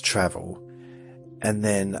 hours travel. And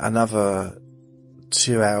then another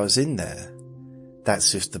 2 hours in there.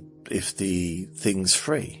 That's if the thing's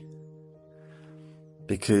free.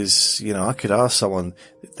 Because, I could ask someone,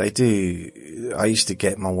 I used to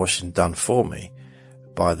get my washing done for me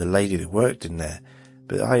by the lady that worked in there.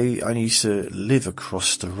 But I used to live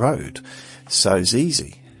across the road. So it's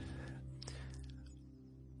easy.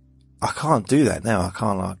 I can't do that now. I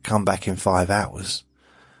can't come back in 5 hours.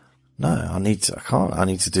 No, I need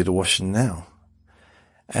to do the washing now.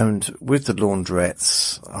 And with the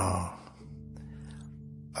laundrettes,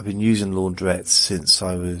 I've been using laundrettes since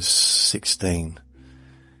I was 16.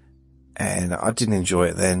 And I didn't enjoy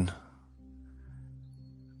it then.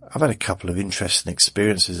 I've had a couple of interesting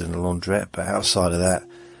experiences in the laundrette, but outside of that,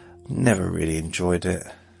 never really enjoyed it.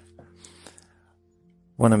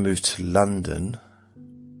 When I moved to London,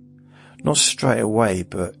 not straight away,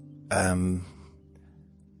 but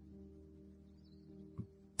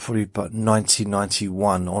probably about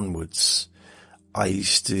 1991 onwards,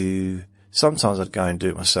 sometimes I'd go and do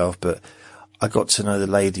it myself, but I got to know the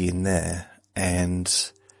lady in there,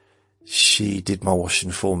 and she did my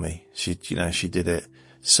washing for me. She did it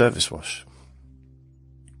service wash.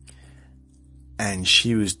 And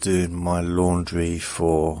she was doing my laundry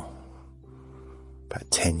for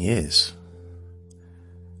about 10 years.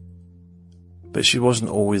 But she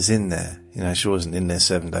wasn't always in there. She wasn't in there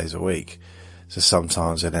 7 days a week. So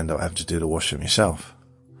sometimes I'd end up having to do the washing myself.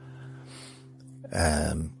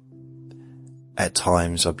 At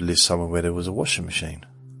times I'd live somewhere where there was a washing machine.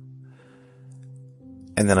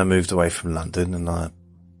 And then I moved away from London, and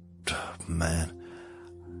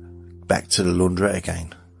back to the laundrette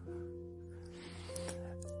again.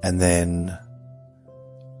 And then,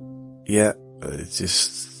 it's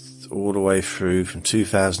just all the way through from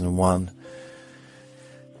 2001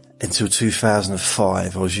 until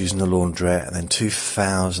 2005, I was using the laundrette. And then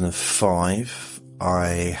 2005, I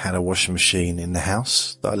had a washing machine in the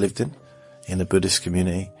house that I lived in a Buddhist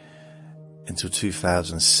community, until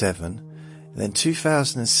 2007. And then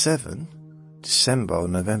 2007, December or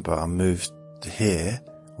November, I moved here,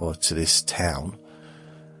 or to this town,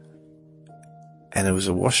 and there was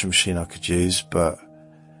a washing machine I could use, but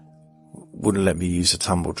wouldn't let me use a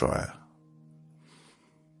tumble dryer.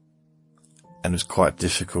 And it was quite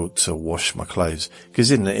difficult to wash my clothes,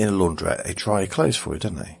 because in a laundrette, they dry your clothes for you,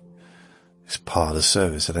 don't they? It's part of the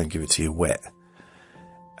service. They don't give it to you wet.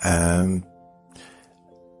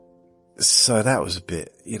 So that was a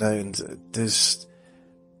bit, and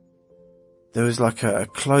there was like a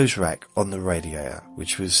clothes rack on the radiator,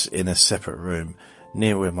 which was in a separate room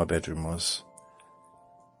near where my bedroom was.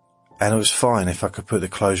 And it was fine if I could put the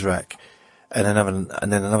clothes rack and then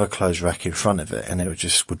another clothes rack in front of it, and it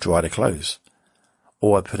would dry the clothes.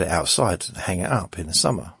 Or I'd put it outside and hang it up in the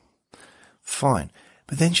summer. Fine.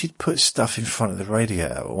 But then she'd put stuff in front of the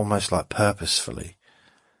radiator, almost like purposefully.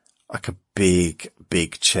 Like a big,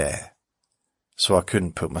 big chair. So I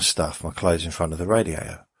couldn't put my clothes in front of the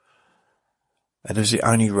radiator. And it was the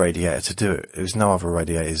only radiator to do it. There was no other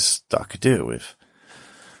radiators that I could do it with.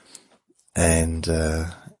 And,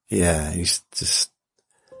 he's just,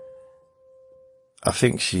 I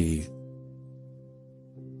think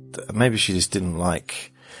maybe she just didn't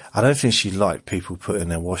like, I don't think she liked people putting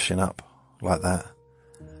their washing up like that.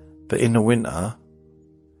 But in the winter,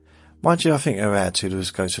 mind you, I think her attitude was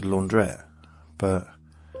go to the laundrette. But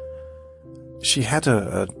she had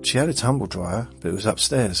a tumble dryer, but it was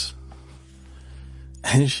upstairs.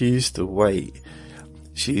 And she used to wait.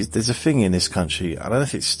 There's a thing in this country, I don't know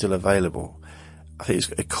if it's still available. I think it's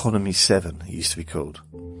Economy 7, it used to be called.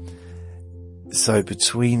 So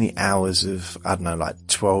between the hours of, I don't know, like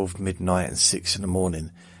 12 midnight and 6 in the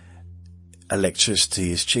morning,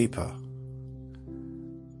 electricity is cheaper.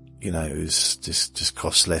 It was just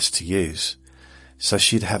costs less to use. So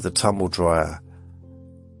she'd have the tumble dryer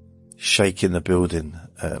shaking the building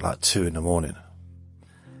at like 2 in the morning.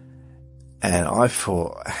 And I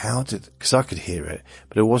thought, because I could hear it,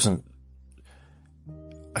 but it wasn't,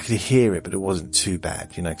 I could hear it, but it wasn't too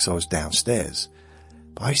bad, because I was downstairs.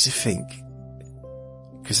 But I used to think,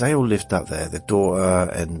 because they all lived up there, the daughter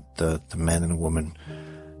and the man and the woman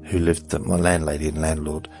who lived, my landlady and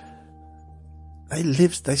landlord,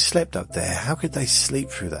 they slept up there. How could they sleep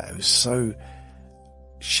through that? It was so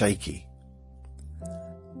shaky.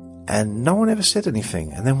 And no one ever said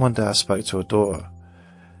anything. And then one day I spoke to her daughter.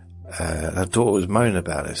 Her daughter was moaning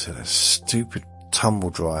about it. Said a stupid tumble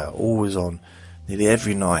dryer, always on, nearly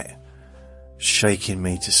every night, shaking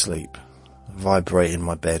me to sleep, vibrating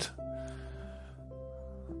my bed.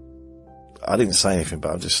 I didn't say anything,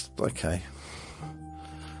 but I'm just, okay.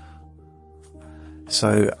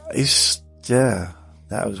 So,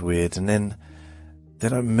 that was weird. And then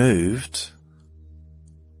I moved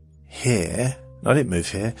here. No, I didn't move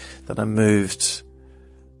here. Then I moved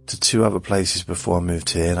to 2 other places before I moved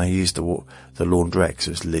here, and I used the laundrette, because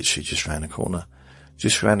it was literally just round the corner.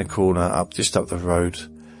 Just round the corner, just up the road.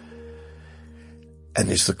 And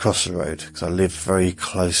it's across the road, because I live very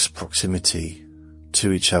close proximity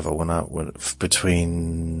to each other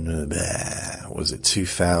between,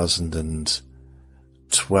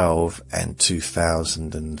 2012 and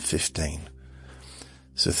 2015.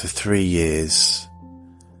 So for 3 years,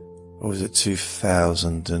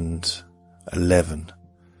 2011?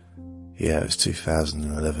 Yeah, it was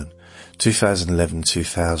 2011. 2011,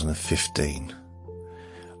 2015.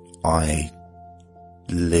 I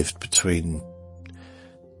lived between,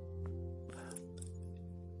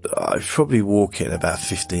 I'd probably walk it about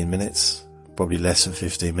 15 minutes, probably less than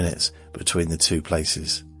 15 minutes between the 2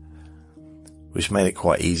 places, which made it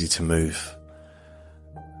quite easy to move.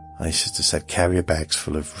 I used to just have carrier bags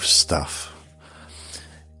full of stuff.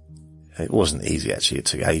 It wasn't easy, actually. It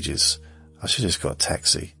took ages. I should have just got a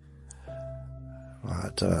taxi.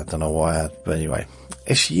 I don't know why, but anyway,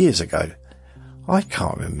 it's years ago. I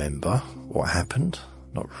can't remember what happened.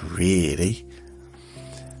 Not really.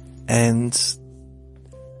 And so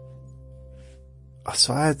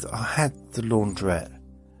I had the laundrette.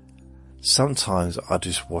 Sometimes I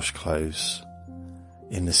just wash clothes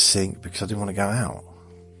in the sink because I didn't want to go out.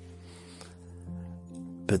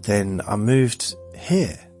 But then I moved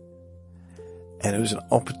here, and it was an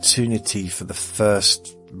opportunity for the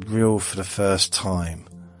first time.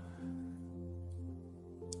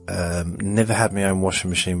 Never had my own washing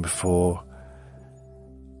machine before.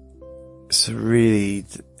 So really,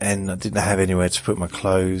 and I didn't have anywhere to put my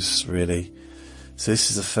clothes, really. So this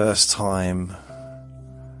is the first time,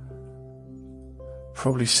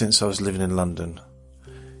 probably since I was living in London,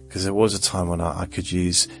 because there was a time when I could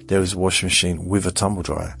use, there was a washing machine with a tumble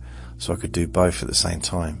dryer, so I could do both at the same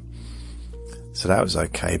time. So that was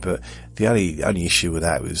okay, but the only issue with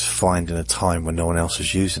that was finding a time when no one else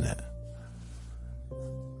was using it.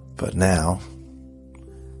 But now,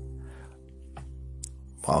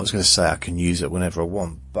 well, I was going to say I can use it whenever I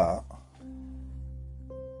want, but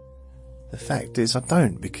the fact is I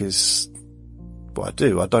don't, because what I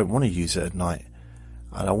do, I don't want to use it at night.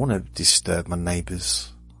 I don't want to disturb my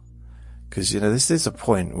neighbours. Because, you know, there's a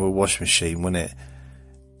point with a washing machine when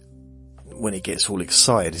it gets all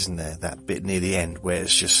excited, isn't there? That bit near the end where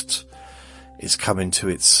it's coming to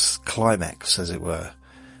its climax, as it were,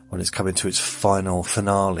 when it's coming to its final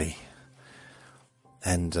finale.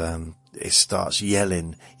 And, it starts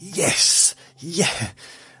yelling, yes, yeah.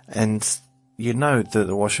 And you know that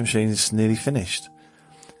the washing machine is nearly finished.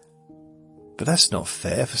 But that's not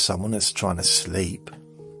fair for someone that's trying to sleep.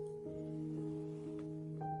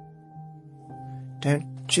 Don't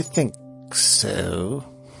you think so?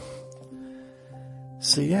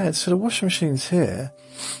 So yeah, so the washing machine's here.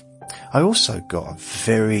 I also got a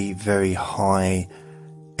very, very high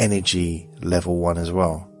energy level one as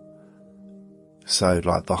well. So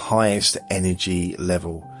like the highest energy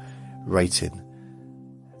level rating.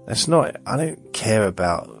 That's not, I don't care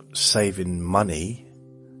about saving money.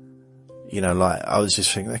 You know, like I was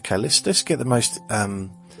just thinking, okay, let's get the most,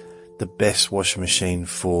 the best washing machine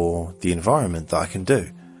for the environment that I can do.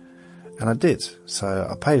 And I did. So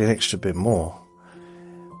I paid an extra bit more.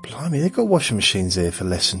 Blimey, they've got washing machines here for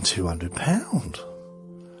less than £200.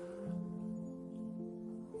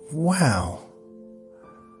 Wow.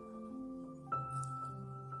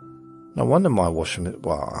 No wonder my washing machine,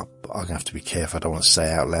 well, I'm going to have to be careful, I don't want to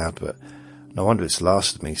say it out loud, but no wonder it's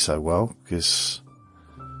lasted me so well, because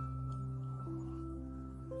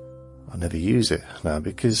I never use it now,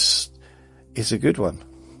 because it's a good one.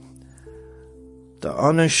 There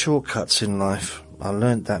are no shortcuts in life. I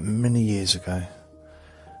learned that many years ago.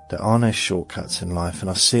 There are no shortcuts in life, and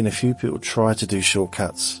I've seen a few people try to do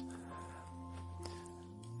shortcuts.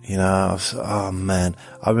 You know, oh man,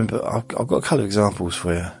 I remember, I've got a couple of examples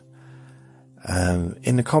for you.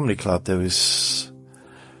 In the comedy club there was,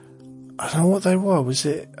 I don't know what they were, was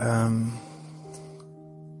it, there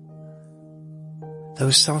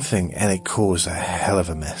was something and it caused a hell of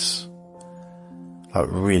a mess. Like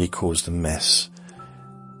really caused a mess.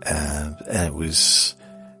 And it was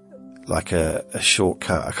like a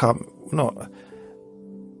shortcut. I can't remember.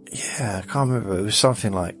 It was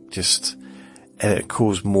something like just, and it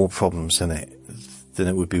caused more problems than it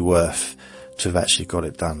would be worth to have actually got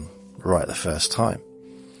it done right the first time.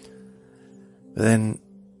 But then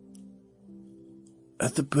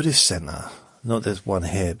at the Buddhist centre, not there's one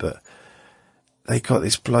here, but they got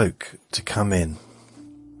this bloke to come in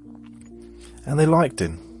and they liked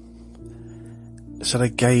him. So they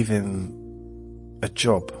gave him a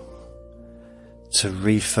job to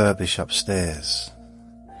refurbish upstairs,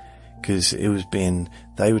 because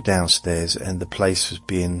they were downstairs and the place was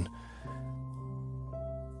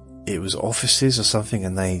it was offices or something,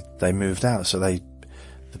 and they moved out. So the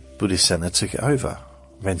Buddhist centre took it over,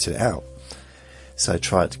 rented it out. So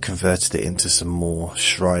converted it into some more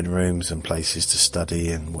shrine rooms and places to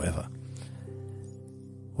study and whatever.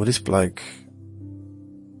 Well, this bloke,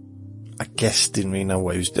 I guess, didn't really know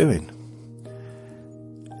what he was doing.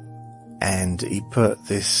 And he put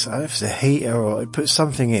this, I don't know if it's a heater or he put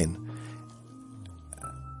something in.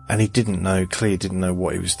 And he clearly didn't know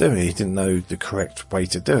what he was doing. He didn't know the correct way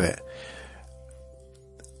to do it.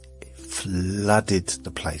 It flooded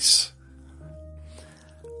the place.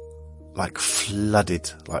 Like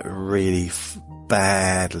really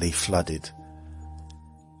badly flooded.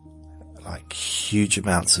 Like huge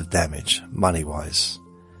amounts of damage, money-wise.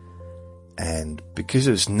 And because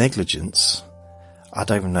it was negligence, I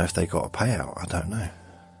don't even know if they got a payout. I don't know.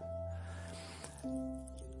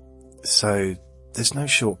 So there's no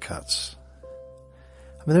shortcuts.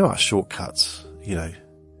 I mean, there are shortcuts, you know.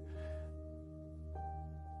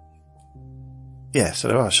 Yeah, so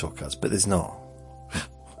there are shortcuts, but there's not.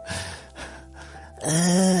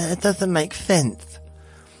 It doesn't make sense.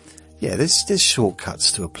 Yeah, there's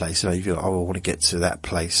shortcuts to a place. You know, I want to get to that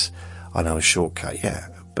place. I know a shortcut, yeah.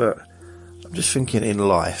 But I'm just thinking in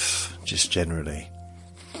life, just generally.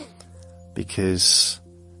 Because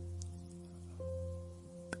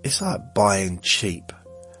it's like buying cheap.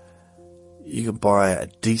 You can buy a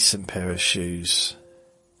decent pair of shoes,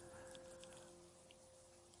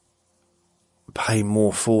 pay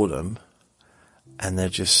more for them, and they're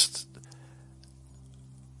just,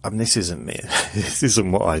 I mean, this isn't me. This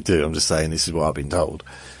isn't what I do. I'm just saying this is what I've been told.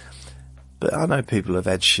 But I know people have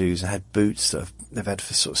had shoes and had boots that they've had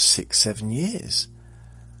for sort of 6-7 years.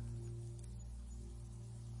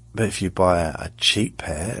 But if you buy a cheap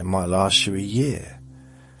pair, it might last you a year.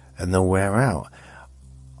 And they'll wear out.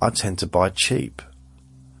 I tend to buy cheap.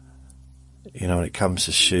 You know, when it comes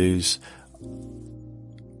to shoes,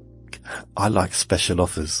 I like special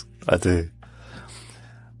offers. I do.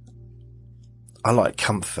 I like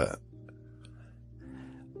comfort.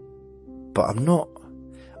 But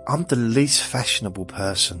I'm the least fashionable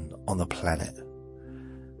person on the planet.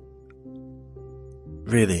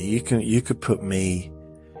 Really, you could put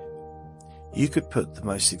the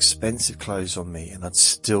most expensive clothes on me and I'd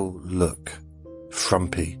still look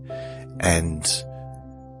frumpy and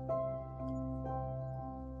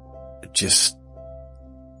just,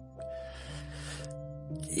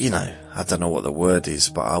 you know, I don't know what the word is,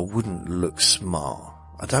 but I wouldn't look smart.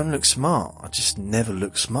 I don't look smart. I just never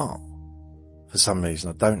look smart. For some reason,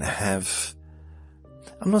 I'm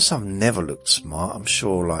not saying I've never looked smart. I'm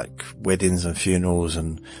sure, like, weddings and funerals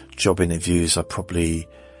and job interviews, I probably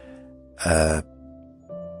do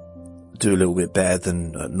a little bit better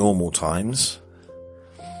than at normal times.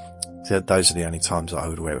 Those are the only times that I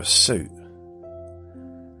would wear a suit.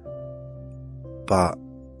 But,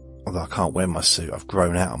 although I can't wear my suit, I've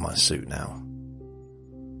grown out of my suit now.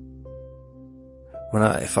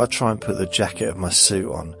 If I try and put the jacket of my suit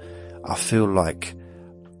on, I feel like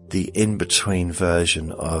the in-between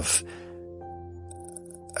version of,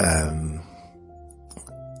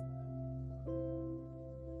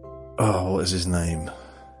 what is his name?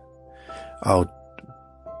 Oh,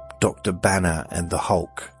 Dr. Banner and the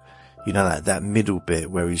Hulk. You know, that middle bit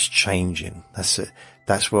where he's changing. That's it.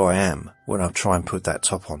 That's where I am when I try and put that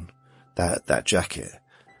top on, that jacket.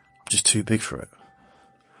 I'm just too big for it.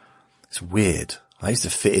 It's weird. I used to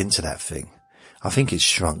fit into that thing. I think it's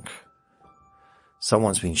shrunk.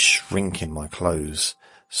 Someone's been shrinking my clothes,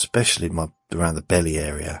 especially around the belly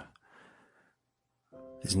area.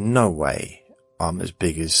 There's no way I'm as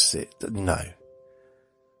big as it. No.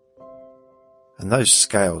 And those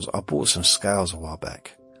scales, I bought some scales a while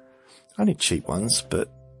back. Only cheap ones,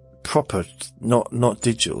 but proper, not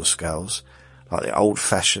digital scales, like the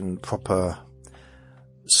old-fashioned proper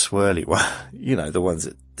swirly one. You know, the ones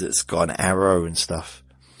that's got an arrow and stuff.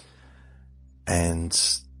 And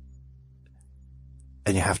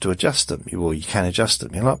you have to adjust them. You can adjust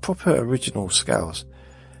them. You're like proper original scales.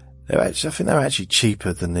 I think they're actually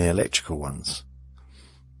cheaper than the electrical ones.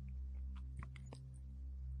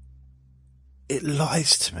 It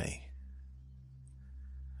lies to me.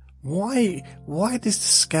 Why does the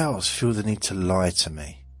scales feel the need to lie to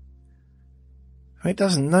me? I mean, it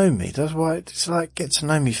doesn't know me. It's like, get to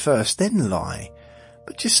know me first, then lie.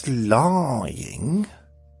 But just lying,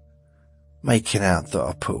 making out that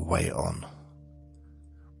I put weight on.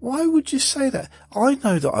 Why would you say that? I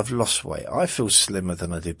know that I've lost weight. I feel slimmer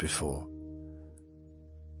than I did before.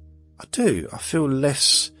 I do. I feel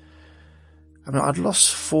less. I mean, I'd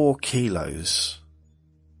lost 4 kilos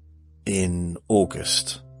in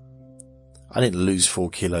August. I didn't lose 4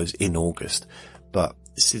 kilos in August, but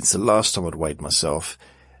since the last time I'd weighed myself,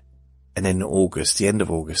 and in August, the end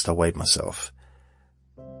of August, I weighed myself.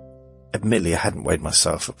 Admittedly, I hadn't weighed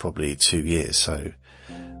myself for probably 2 years, so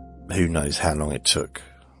who knows how long it took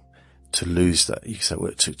to lose that. You can say,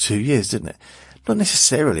 well, it took 2 years, didn't it? Not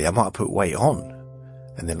necessarily. I might have put weight on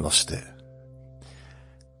and then lost it.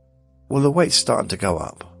 Well, the weight's starting to go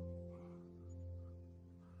up.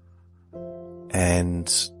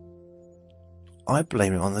 And I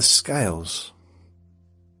blame it on the scales.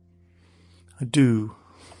 I do.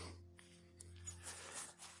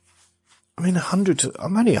 I mean,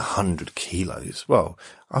 I'm only 100 kilos. Well,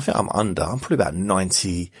 I think I'm probably about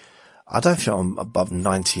 90. I don't think I'm above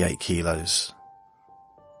 98 kilos.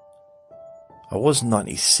 I was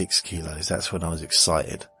 96 kilos. That's when I was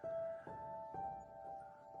excited.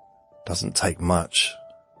 Doesn't take much.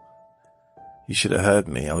 You should have heard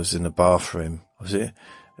me. I was in the bathroom. If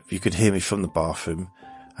you could hear me from the bathroom,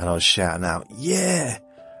 and I was shouting out, yeah,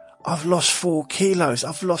 I've lost 4 kilos.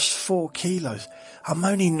 I've lost 4 kilos. I'm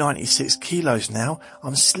only 96 kilos now.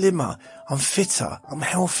 I'm slimmer. I'm fitter. I'm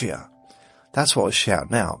healthier. That's what I was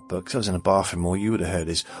shouting out. But because I was in the bathroom, all you would have heard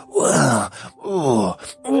is,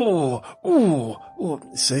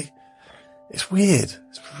 see? It's weird.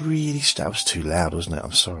 It's really, that was too loud, wasn't it?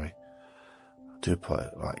 I'm sorry. I do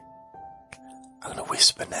apologize. I'm going to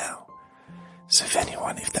whisper now. So if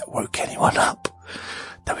that woke anyone up,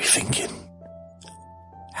 they'll be thinking,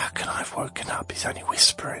 how can I have woken up? He's only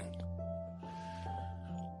whispering.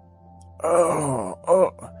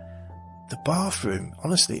 The bathroom,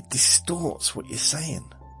 honestly, it distorts what you're saying.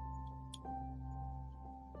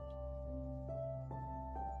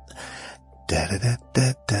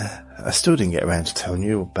 I still didn't get around to telling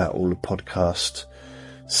you about all the podcast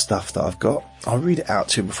stuff that I've got. I'll read it out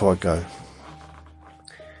to you before I go.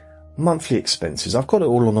 Monthly expenses. I've got it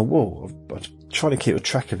all on the wall. I'm trying to keep a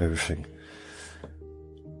track of everything.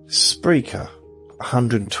 Spreaker,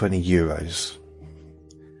 €120.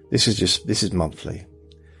 This is monthly.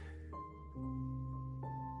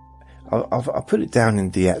 I've put it down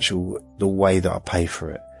in the way that I pay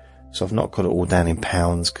for it. So I've not got it all down in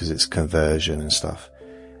pounds because it's conversion and stuff.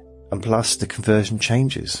 And plus the conversion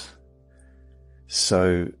changes.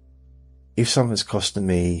 So if something's costing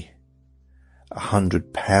me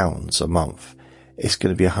 £100 a month, it's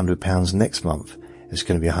going to be £100 next month. It's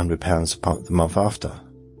going to be £100 the month after,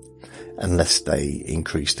 unless they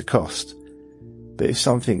increase the cost. But if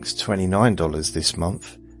something's $29 this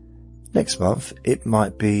month, next month it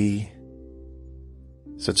might be,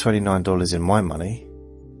 so $29 in my money.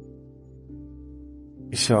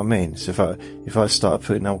 You see what I mean? So if I start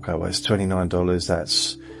putting, okay, well, it's $29,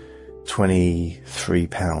 that's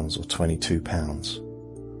 £23 or £22.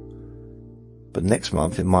 But next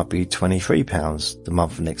month it might be £23. The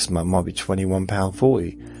month next month might be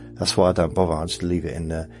 £21.40. That's why I don't bother. I just leave it in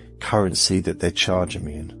the currency that they're charging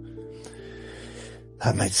me in.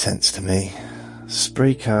 That made sense to me.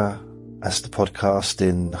 Spreaker, as the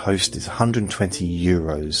podcasting host, is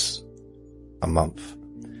 €120 a month.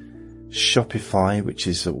 Shopify, which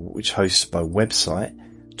hosts my website,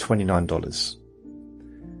 $29.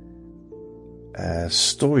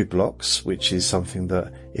 Storyblocks, which is something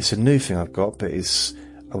that it's a new thing I've got, but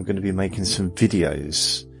I'm going to be making some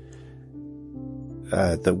videos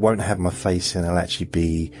that won't have my face in. I'll actually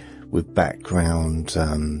be with background,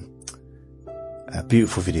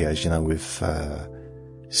 beautiful videos, with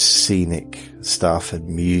scenic stuff and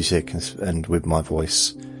music and with my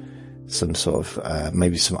voice. Some sort of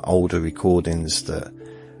maybe some older recordings that,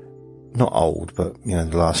 not old, but the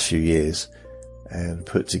last few years, and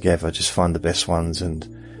put together, just find the best ones and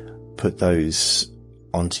put those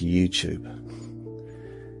onto YouTube.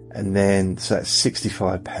 And then, so that's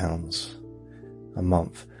 £65 a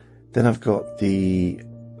month. Then I've got the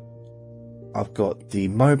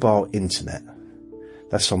mobile internet.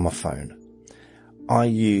 That's on my phone. I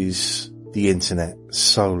use the internet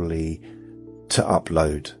solely to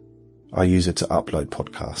upload. I use it to upload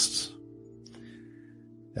podcasts.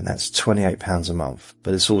 And that's £28 a month.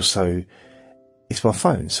 But it's my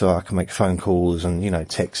phone, so I can make phone calls and,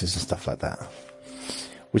 texts and stuff like that,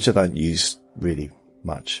 which I don't use really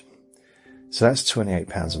much. So that's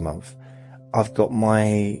 £28 a month. I've got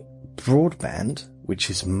my broadband, which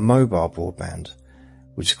is mobile broadband,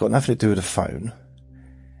 which has got nothing to do with a phone.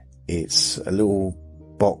 It's a little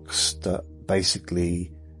box that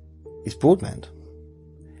basically is broadband,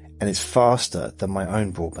 and it's faster than my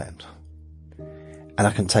own broadband. And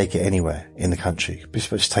I can take it anywhere in the country. I'm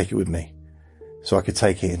supposed to take it with me. So I could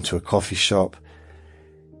take it into a coffee shop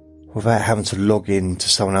without having to log in to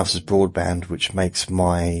someone else's broadband, which makes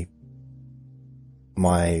my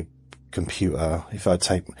computer, if I was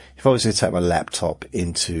going to take my laptop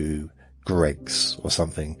into Greg's or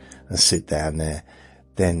something and sit down there,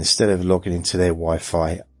 then instead of logging into their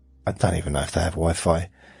Wi-Fi, I don't even know if they have Wi-Fi,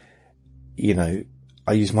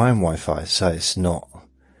 I use my own Wi-Fi, so it's no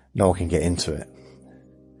one can get into it.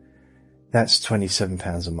 That's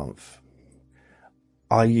 £27 a month.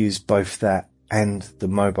 I use both that and the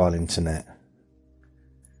mobile internet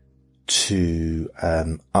to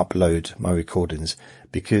upload my recordings,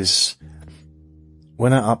 because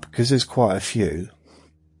because there's quite a few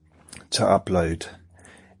to upload,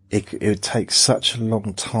 it would take such a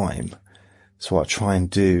long time. So what I try and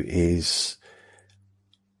do is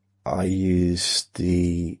I use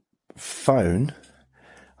the phone,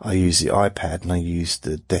 I use the iPad, and I use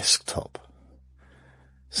the desktop.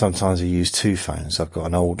 Sometimes I use two phones. I've got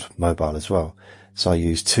an old mobile as well. So I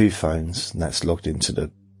use two phones, and that's logged into the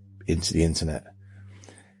internet.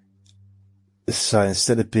 So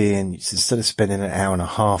instead of spending an hour and a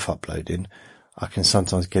half uploading, I can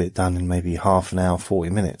sometimes get it done in maybe half an hour,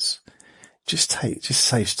 40 minutes. Just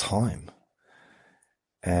saves time.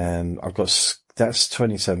 And that's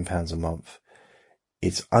 £27 a month.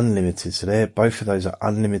 It's unlimited. So both of those are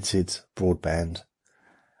unlimited broadband.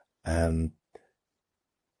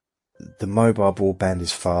 The mobile broadband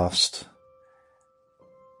is fast,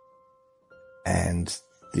 and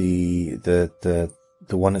the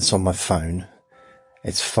one that's on my phone,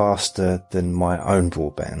 it's faster than my own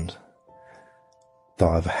broadband that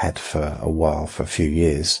I've had for a while, for a few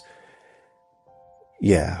years.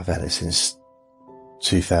 Yeah, I've had it since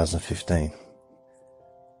 2015.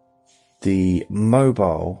 The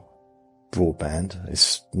mobile broadband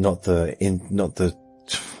is not the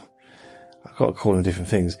I've got to call them different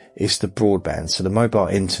things. It's the broadband. So the mobile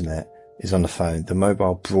internet is on the phone. The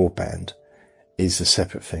mobile broadband is a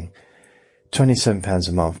separate thing. £27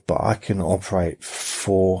 a month, but I can operate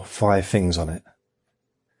 4-5 things on it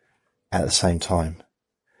at the same time.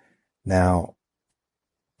 Now,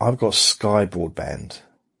 I've got Sky broadband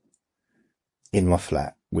in my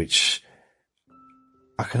flat, which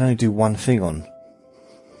I can only do one thing on.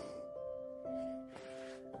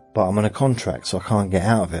 But I'm on a contract, so I can't get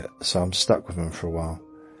out of it. So I'm stuck with them for a while.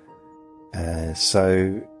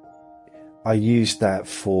 So I use that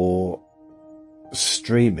for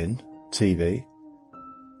streaming TV,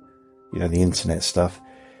 the internet stuff.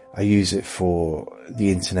 I use it for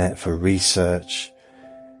the internet, for research,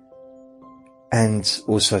 and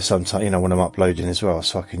also sometimes, when I'm uploading as well,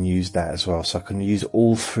 so I can use that as well. So I can use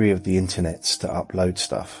all three of the internets to upload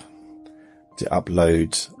stuff, to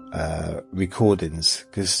upload recordings,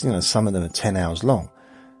 because, some of them are 10 hours long.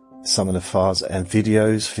 Some of the files and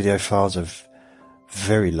video files are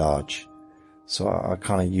very large. So I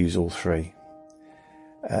kind of use all three.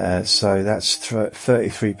 So that's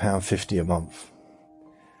 £33.50 a month.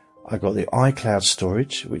 I got the iCloud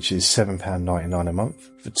storage, which is £7.99 a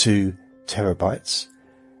month for 2 terabytes.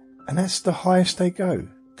 And that's the highest they go.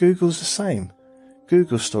 Google's the same.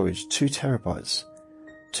 Google storage, 2 terabytes.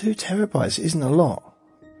 2 terabytes isn't a lot.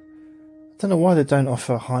 I don't know why they don't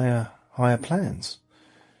offer higher plans.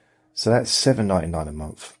 So that's £7.99 a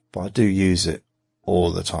month. But I do use it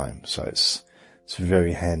all the time. So it's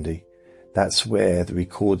very handy. That's where the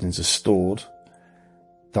recordings are stored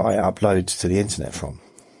that I upload to the internet from.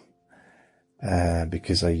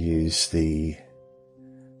 Because I use the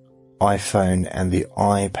iPhone and the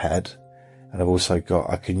iPad, and I've also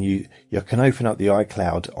got, you can open up the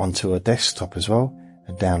iCloud onto a desktop as well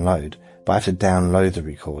and download, but I have to download the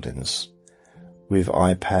recordings. With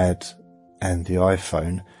iPad and the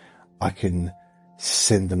iPhone, I can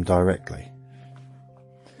send them directly.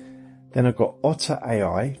 Then I've got Otter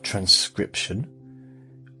AI transcription,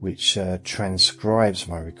 which transcribes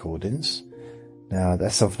my recordings. Now,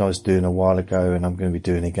 that's something I was doing a while ago, and I'm going to be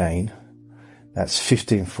doing again. That's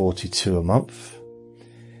 $15.42 a month.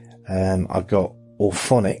 I've got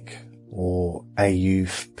Auphonic, or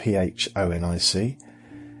AUPHONIC.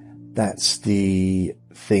 That's the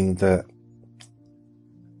thing that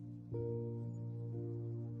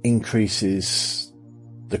increases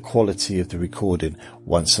the quality of the recording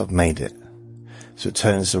once I've made it. So it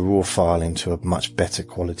turns the raw file into a much better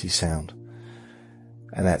quality sound.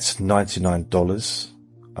 And that's $99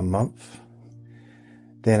 a month.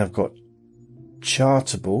 Then I've got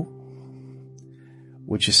Chartable,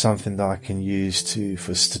 which is something that I can use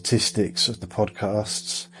for statistics of the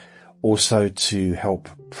podcasts, also to help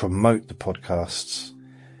promote the podcasts,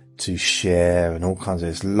 to share and all kinds of,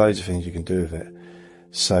 there's loads of things you can do with it.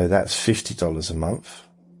 So that's $50 a month.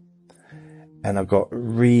 And I've got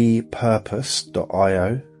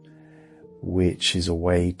repurpose.io, which is a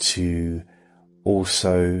way to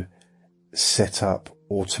also set up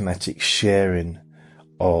automatic sharing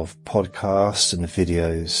of podcasts and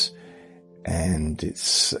videos. And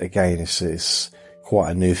it's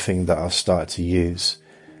quite a new thing that I've started to use.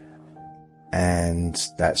 And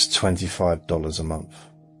that's $25 a month.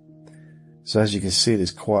 So as you can see,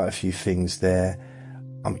 there's quite a few things there.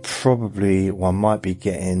 I might be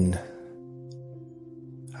getting,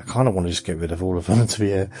 I kind of want to just get rid of all of them to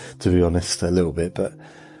be honest, a little bit, but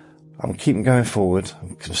I'm keeping going forward.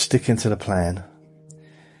 I'm sticking to the plan.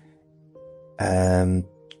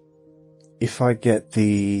 If I get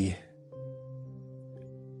the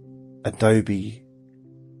Adobe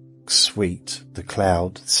Suite, the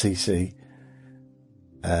Cloud CC,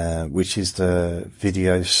 which is the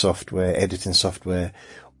video software, editing software,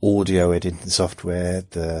 audio editing software,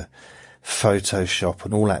 the Photoshop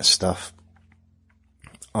and all that stuff,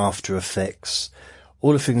 After Effects,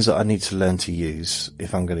 all the things that I need to learn to use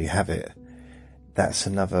if I'm going to have it. That's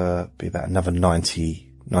about another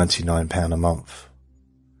 £99 a month.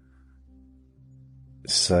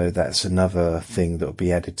 So that's another thing that will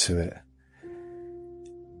be added to it.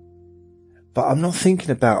 But I'm not thinking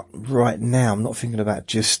about right now. I'm not thinking about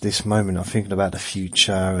just this moment. I'm thinking about the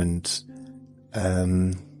future. And,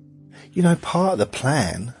 part of the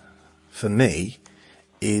plan for me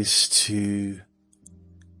is to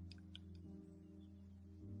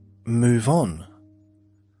move on,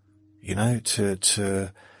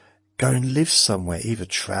 to go and live somewhere, either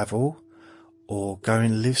travel or go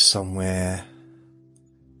and live somewhere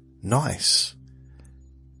nice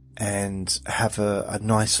and have a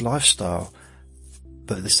nice lifestyle,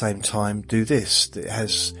 but at the same time do this that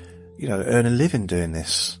has, earn a living doing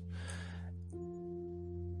this.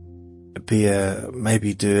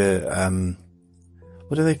 Maybe do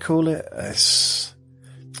what do they call it? It's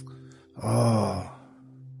not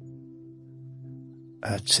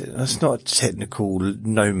a technical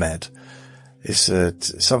nomad. It's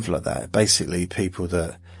something like that. Basically, people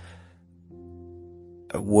that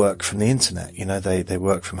work from the internet. You know, they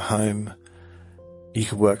work from home. You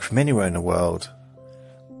can work from anywhere in the world.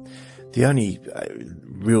 The only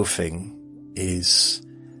real thing is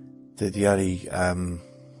that the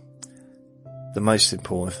most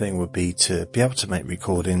important thing would be to be able to make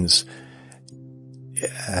recordings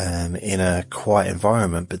in a quiet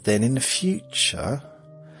environment. But then in the future,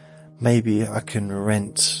 maybe I can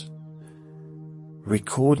rent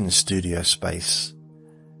recording studio space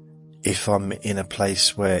if I'm in a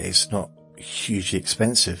place where it's not hugely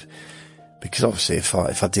expensive. Because obviously if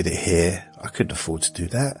I did it here, I couldn't afford to do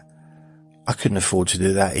that. I couldn't afford to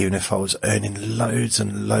do that even if I was earning loads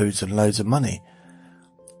and loads and loads of money.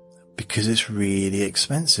 Because it's really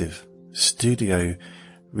expensive.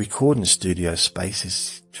 Recording studio space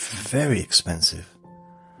is very expensive.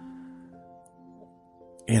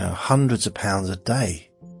 You know, hundreds of pounds a day.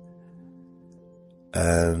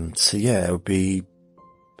 So yeah, it would be,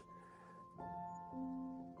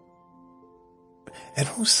 and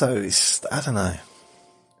also I don't know,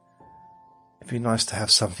 it'd be nice to have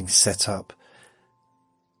something set up.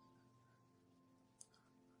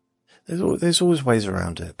 There's always ways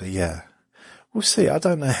around it, but yeah, we'll see. I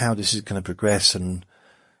don't know how this is going to progress and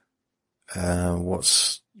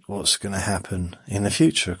what's going to happen in the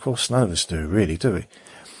future. Of course, none of us do, really, do we?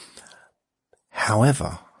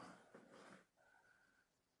 However,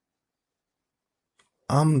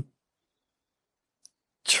 I'm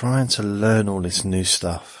trying to learn all this new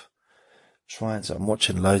stuff. I'm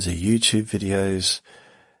watching loads of YouTube videos,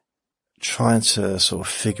 trying to sort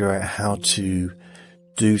of figure out how to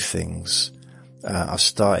do things. I've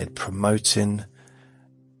started promoting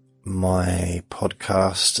my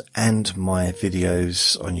podcast and my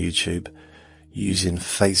videos on YouTube using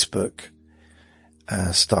Facebook.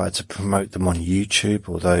 Started to promote them on YouTube,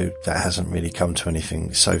 although that hasn't really come to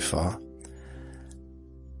anything so far.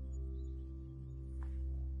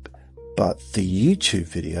 But the YouTube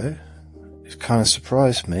video, it kind of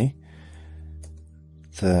surprised me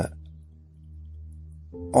that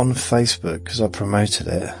on Facebook, because I promoted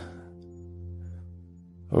it.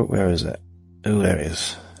 Oh, where is it? Oh, there it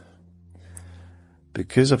is.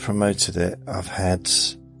 Because I promoted it, I've had,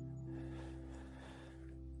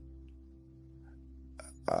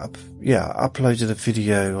 uploaded a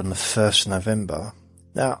video on the 1st of November.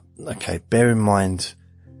 Now, okay, bear in mind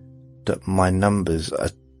that my numbers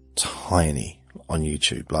are tiny on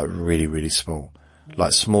YouTube, like really, really small,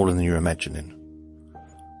 like smaller than you're imagining.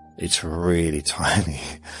 It's really tiny.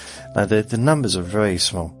 Now, the numbers are very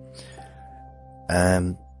small.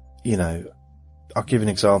 You know, I'll give an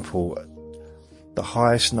example. The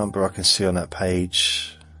highest number I can see on that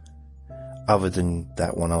page, other than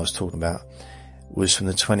that one I was talking about, was from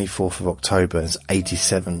the 24th of October. It's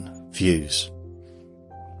 87 views.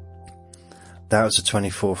 That was the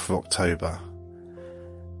 24th of October.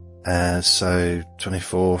 So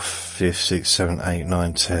 24th, 5th, 6th, 7th, 8th,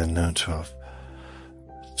 9th, 10th, 11th, 12th,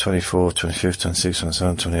 24th, 25th, 26th,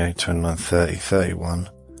 27th, 28th, 29th, 30th, 31.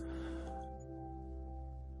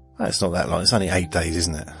 It's not that long. It's only 8 days,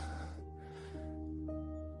 isn't it?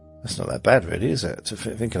 That's not that bad, really, is it?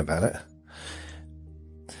 Thinking about it.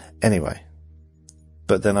 Anyway.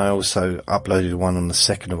 But then I also uploaded one on the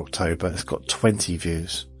 2nd of October. It's got 20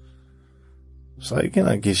 views. So, you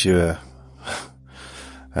know, it gives you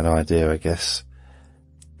an idea, I guess.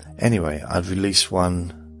 Anyway, I've released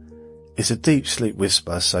one. It's a deep sleep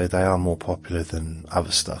whisper, so they are more popular than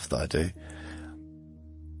other stuff that I do.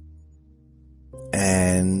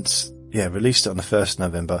 And yeah, released it on the 1st of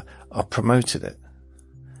November. I promoted it,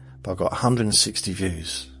 but I got 160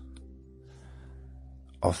 views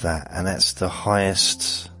of that, and that's the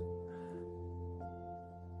highest.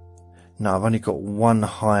 No, I've only got one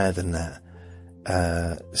higher than that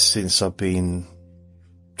since I've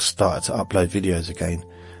started to upload videos again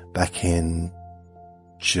back in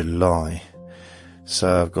July.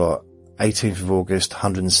 So I've got 18th of August,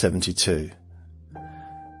 172.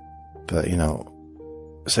 But, you know,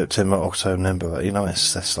 September, October, November, you know,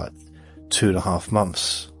 that's like 2.5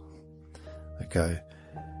 months ago.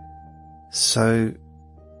 So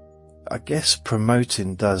I guess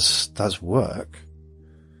promoting does work.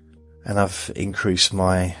 And I've increased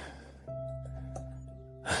my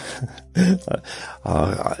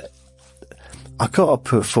I gotta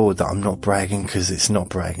put forward that I'm not bragging, because it's not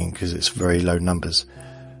bragging, because it's very low numbers.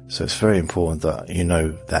 So it's very important that you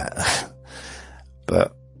know that.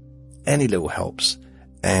 But any little helps.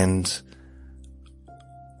 And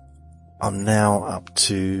I'm now up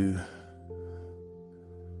to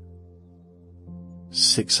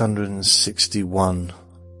 661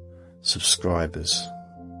 subscribers.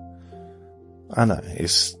 I know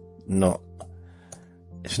it's not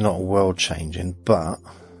it's not world changing, but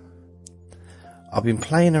I've been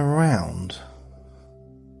playing around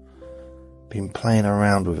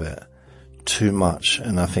with it too much,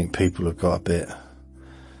 and I think people have got a bit,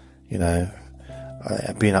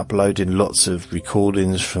 I've been uploading lots of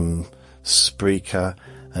recordings from Spreaker,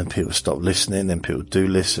 and people stop listening, then people do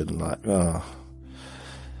listen,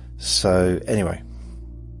 So, anyway.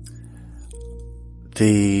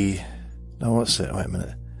 Wait a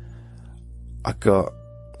minute. I'm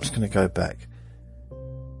just going to go back.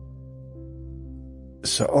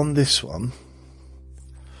 So on this one,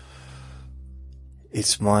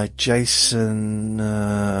 it's my Jason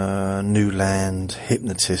Newland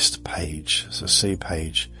hypnotist page. So C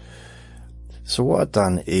page. So what I've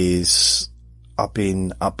done is I've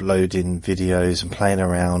been uploading videos and playing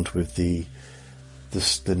around with the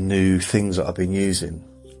new things that I've been using.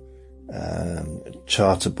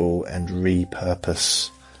 Chartable and repurpose.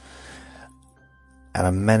 And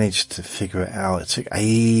I managed to figure it out. It took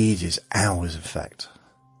ages, hours in fact.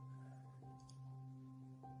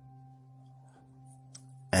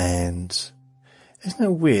 And isn't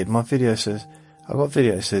it weird? My video says, I've got a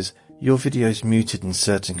video that says, your video is muted in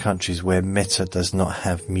certain countries where Meta does not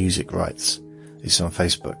have music rights. It's on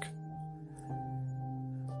Facebook.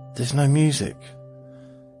 There's no music.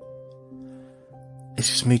 It's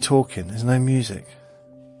just me talking. There's no music.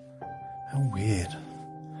 How weird.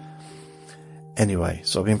 Anyway,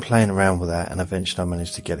 so I've been playing around with that, and eventually I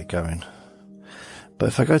managed to get it going. But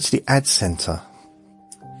if I go to the ad center,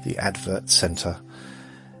 the advert center,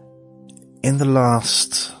 in the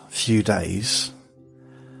last few days,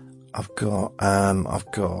 I've got how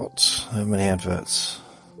many adverts?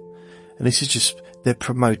 And this is just, they're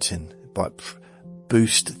promoting,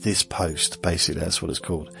 boost this post, basically, that's what it's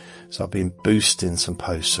called. So I've been boosting some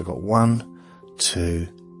posts. I've got 1, 2,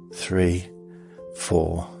 3,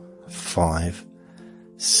 4, 5,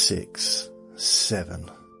 6, 7.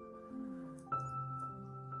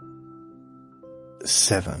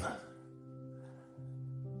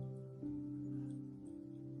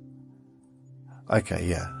 Okay,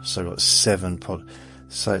 yeah. So I've got 7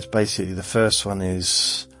 So it's basically, the first one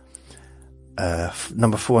is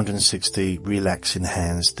number 460, Relaxing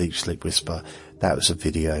Hands, Deep Sleep Whisper. That was a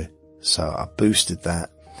video. So I boosted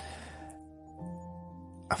that.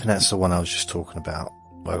 I think that's the one I was just talking about.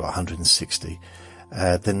 I got 160.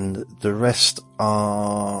 Then the rest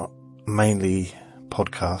are mainly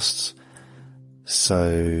podcasts.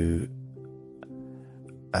 So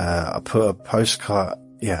I put a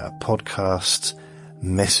podcast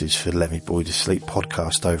message for Let Me Bore You to Sleep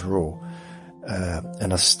podcast overall.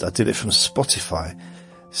 And I did it from Spotify,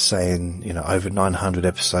 saying, over 900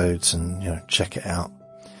 episodes and, check it out.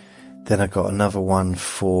 Then I got another one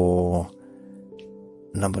for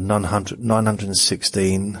number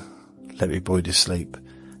 916, Let Me Bore You to Sleep,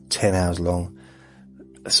 10 hours long.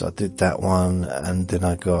 So I did that one, and then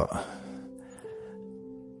I got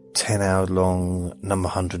 10 hour long, number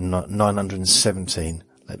 917,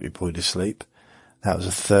 Let Me Bore You to Sleep. That was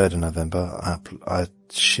the 3rd of November. I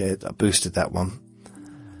boosted that one.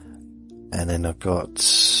 And then I've got,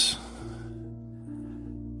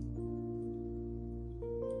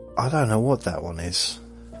 I don't know what that one is.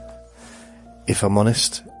 If I'm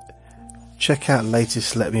honest, check out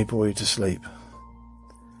latest Let Me Bore You to Sleep.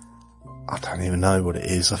 I don't even know what it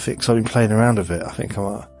is. I think, 'cause I've been playing around with it. I think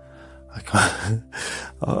I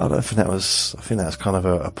don't think that was, I think that's kind of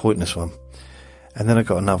a pointless one. And then I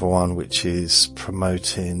got another one which is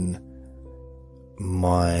promoting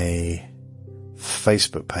my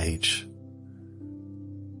Facebook page,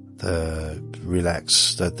 the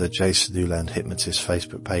Jason Newland Hypnotist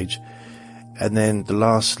Facebook page. And then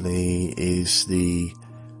lastly is the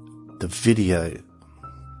video.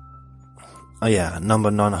 Oh yeah,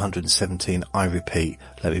 number 917, I repeat,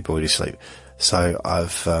 Let Me Bore You to Sleep. So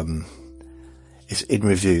I've, it's in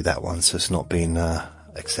review, that one, so it's not been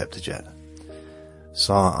accepted yet.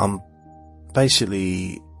 So I'm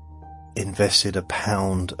basically invested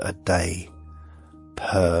 £1 a day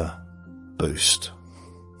per boost.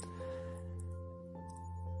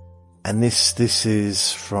 And this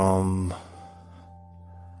is from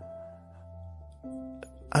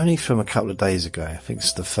only from a couple of days ago. I think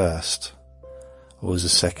it's the 1st, or was the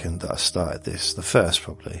 2nd that I started this. The 1st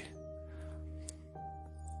probably.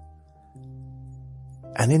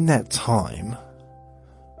 And in that time,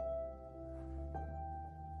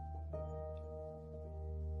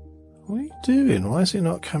 what are you doing? Why is it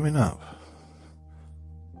not coming up?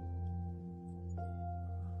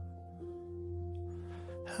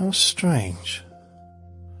 How strange.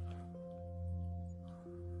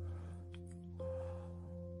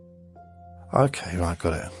 Okay, right,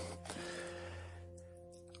 got it.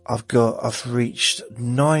 I've reached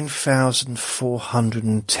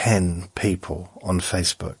 9,410 people on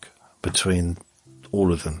Facebook between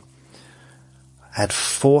all of them. Had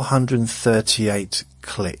 438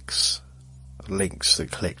 links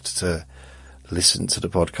that clicked to listen to the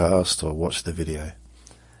podcast or watch the video.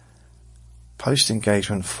 Post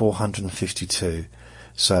engagement 452.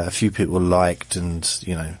 So a few people liked and,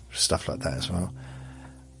 stuff like that as well.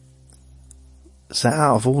 So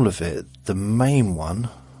out of all of it, the main one,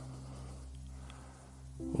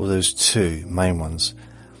 or those two main ones,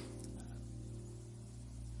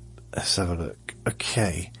 let's have a look.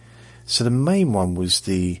 Okay. So the main one was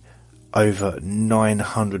the over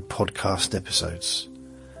 900 podcast episodes.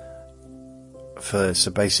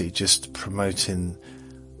 So basically just promoting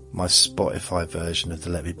my Spotify version of the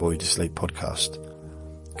Let Me Bore You to Sleep podcast.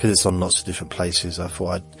 Because it's on lots of different places, I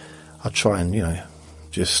thought I'd try and,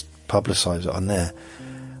 just publicise it on there.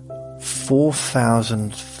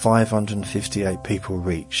 4,558 people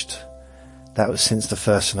reached. That was since the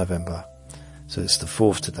 1st of November. So it's the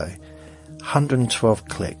 4th today. 112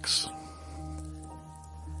 clicks.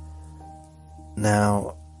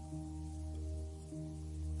 Now,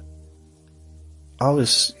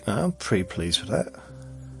 I'm pretty pleased with that.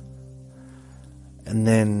 And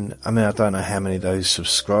then, I don't know how many of those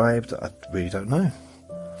subscribed. I really don't know.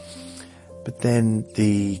 But then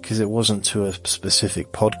because it wasn't to a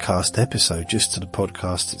specific podcast episode, just to the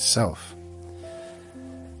podcast itself.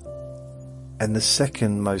 And the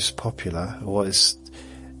second most popular it was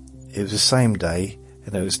the same day,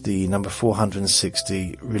 and it was the number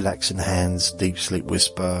 460 Relaxing Hands Deep Sleep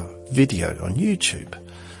Whisper video on YouTube.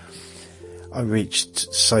 I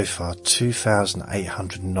reached so far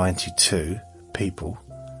 2,892 people,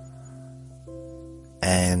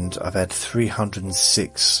 and I've had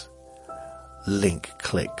 306 link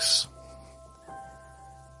clicks.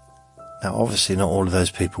 Now obviously not all of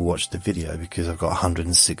those people watched the video because I've got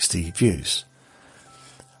 160 views,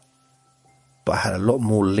 but I had a lot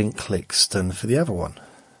more link clicks than for the other one.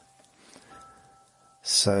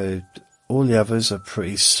 So all the others are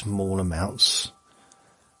pretty small amounts.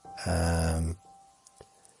 The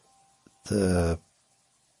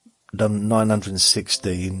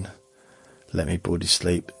 916 Let Me Bore You to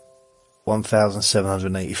Sleep,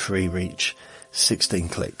 1,783 reach, 16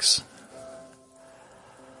 clicks.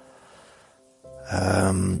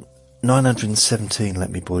 917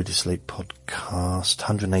 Let Me Bore You to Sleep podcast,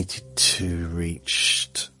 182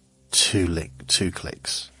 reached, 2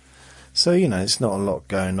 clicks. So, it's not a lot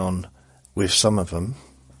going on with some of them.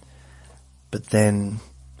 But then,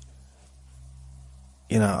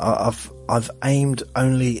 I've aimed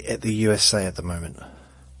only at the USA at the moment.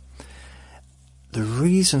 The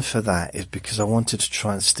reason for that is because I wanted to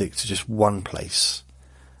try and stick to just one place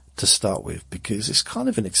to start with, because it's kind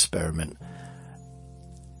of an experiment.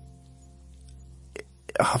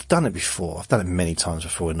 I've done it before. I've done it many times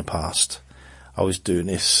before in the past. I was doing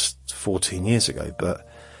this 14 years ago, but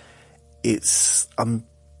I'm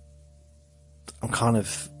kind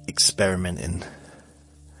of experimenting.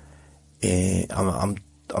 I'm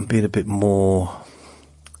being a bit more,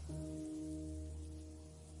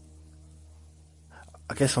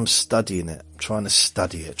 I guess I'm studying it, trying to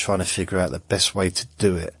study it, trying to figure out the best way to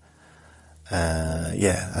do it.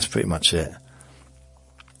 That's pretty much it.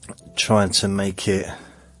 Trying to make it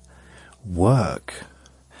work.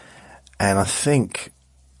 And I think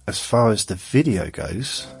as far as the video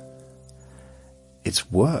goes,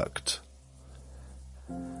 it's worked.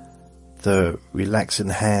 The Relaxing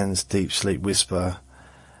Hands Deep Sleep Whisper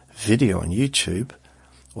video on YouTube,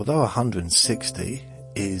 although 160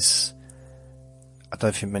 is, I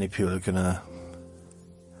don't think many people are going to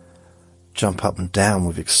jump up and down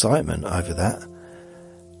with excitement over that.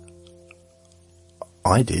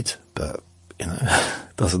 I did, but, it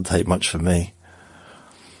doesn't take much for me.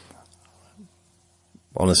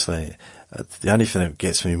 Honestly, the only thing that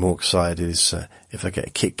gets me more excited is if I get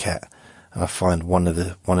a Kit Kat and I find one of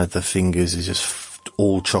the fingers is just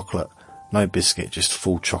all chocolate, no biscuit, just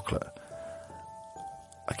full chocolate.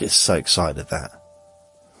 I get so excited at that.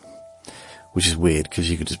 Which is weird because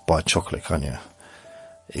you could just buy chocolate, can't you?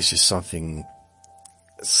 It's just something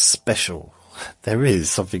special. There is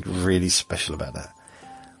something really special about that.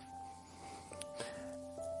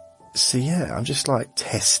 So yeah, I'm just like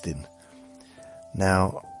testing.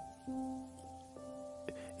 Now,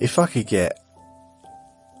 if I could get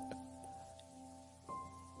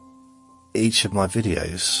each of my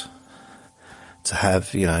videos to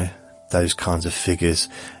have, those kinds of figures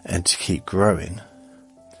and to keep growing,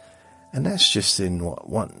 and that's just in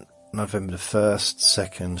November the 1st,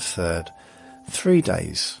 2nd, 3rd, 3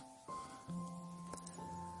 days.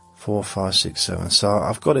 4, 5, 6, 7. So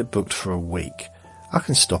I've got it booked for a week. I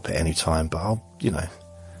can stop at any time, but I'll,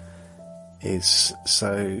 it's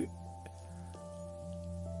so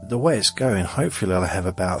the way it's going, hopefully I'll have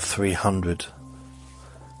about 300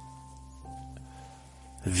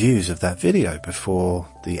 views of that video before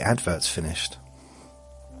the advert's finished.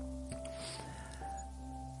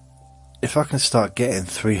 If I can start getting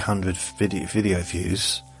 300 video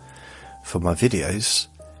views for my videos,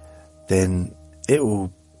 then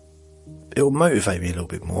it'll motivate me a little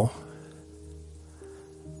bit more.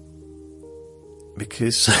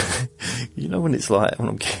 Because when it's like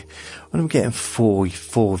when I'm getting four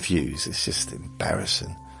views, it's just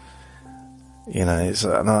embarrassing. It's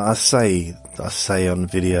and I say on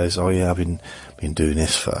videos, oh yeah, I've been doing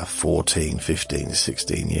this for 14, 15,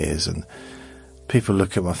 16 years, and people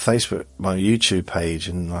look at my YouTube page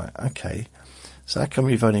and like, okay, so how come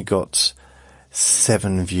you've only got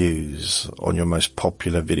 7 views on your most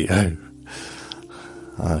popular video?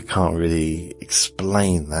 I can't really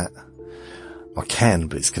explain that. I can,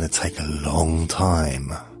 but it's going to take a long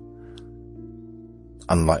time.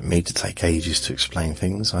 Unlike me to take ages to explain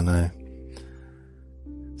things, I know.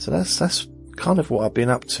 So that's kind of what I've been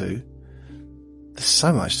up to. There's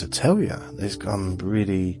so much to tell you. I'm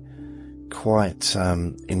really quite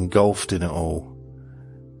engulfed in it all.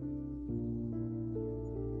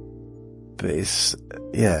 But it's,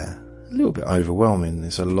 a little bit overwhelming.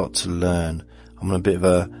 There's a lot to learn. I'm on a bit of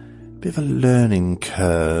a learning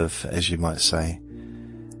curve, as you might say.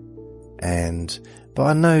 But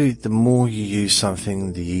I know the more you use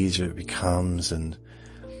something, the easier it becomes, and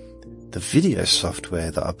the video software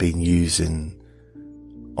that I've been using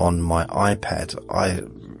on my iPad, I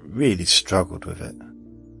really struggled with it.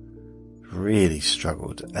 Really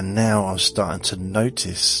struggled. And now I'm starting to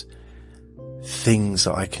notice things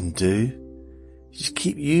that I can do. You just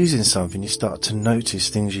keep using something, you start to notice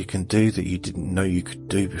things you can do that you didn't know you could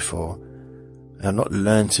do before. And I've not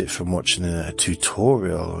learnt it from watching a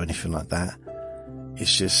tutorial or anything like that.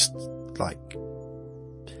 It's just like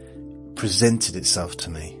presented itself to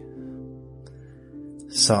me.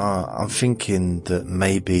 So I'm thinking that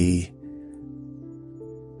maybe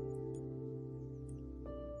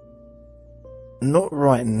not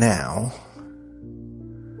right now,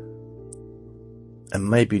 and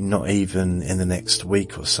maybe not even in the next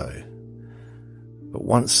week or so, but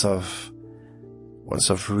once I've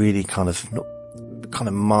really kind of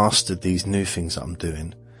mastered these new things that I'm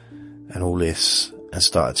doing and all this, and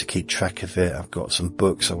started to keep track of it. I've got some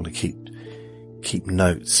books. I want to keep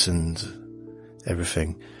notes and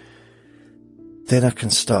everything. Then I can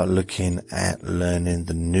start looking at learning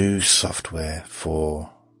the new software for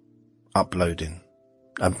uploading,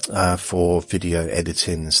 for video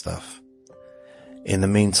editing and stuff. In the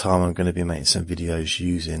meantime, I'm going to be making some videos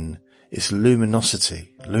using, it's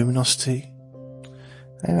Luminosity. Luminosity?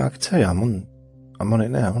 Yeah, I can tell you, I'm on it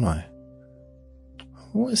now, aren't I?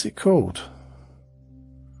 What is it called?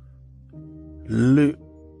 Wait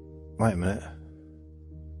a minute.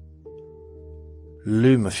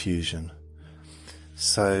 LumaFusion.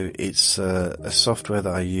 So it's a software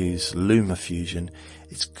that I use, LumaFusion.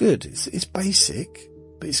 It's good. It's basic,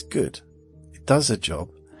 but it's good. It does a job,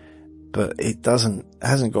 but it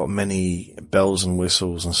hasn't got many bells and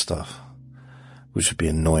whistles and stuff, which would be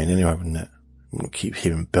annoying anyway, wouldn't it? I wouldn't keep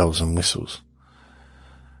hearing bells and whistles.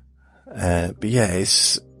 But yeah,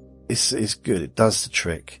 it's good. It does the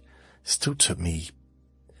trick. It still took me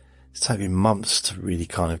months to really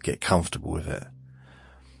kind of get comfortable with it.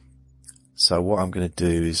 So what I'm going to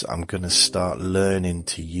do is I'm going to start learning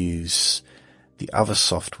to use the other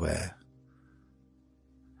software,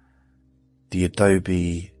 the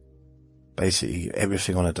Adobe, basically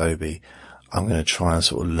everything on Adobe. I'm going to try and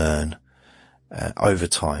sort of learn over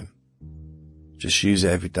time. Just use it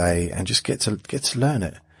every day and just get to learn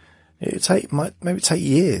it. Might take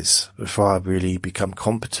years before I really become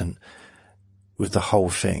competent with the whole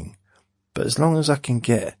thing. But as long as I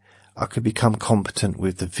could become competent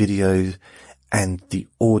with the video and the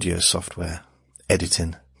audio software,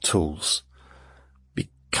 editing tools,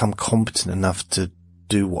 become competent enough to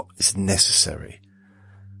do what is necessary.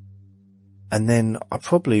 And then I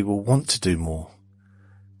probably will want to do more,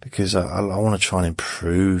 because I want to try and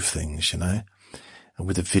improve things, And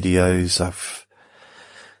with the videos,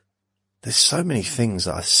 there's so many things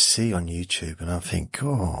that I see on YouTube and I think,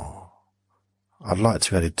 oh, I'd like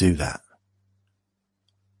to be able to do that.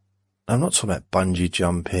 I'm not talking about bungee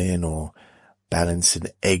jumping or balancing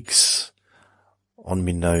eggs on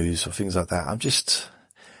my nose or things like that. I'm just,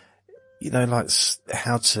 like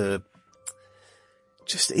how to,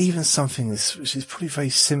 just even something which is probably very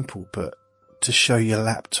simple, but to show your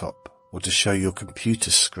laptop or to show your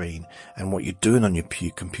computer screen and what you're doing on your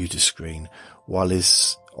computer screen, while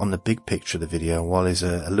is on the big picture of the video, while is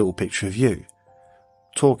a little picture of you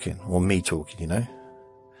talking, or me talking, you know.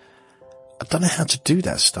 I don't know how to do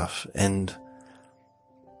that stuff, and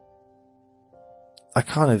I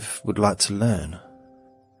kind of would like to learn,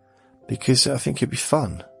 because I think it'd be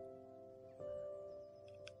fun.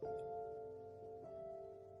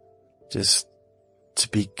 Just to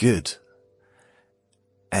be good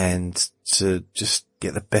and to just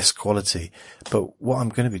get the best quality. But what I'm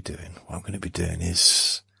going to be doing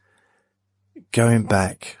is going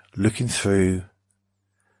back, looking through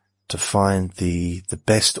to find the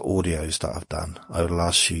best audios that I've done over the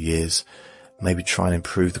last few years, maybe try and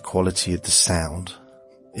improve the quality of the sound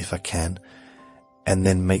if I can, and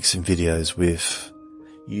then make some videos with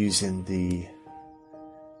using the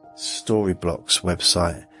Storyblocks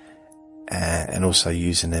website, and also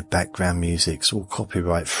using their background music. It's all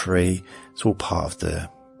copyright free. It's all part of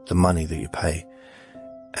the money that you pay,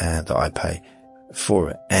 that I pay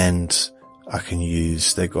for it. And I can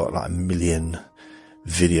use, they've got like 1 million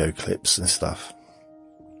video clips and stuff.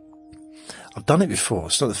 I've done it before.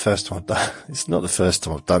 It's not the first time I've done it. It's not the first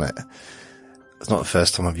time I've done it. It's not the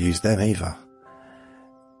first time I've used them either.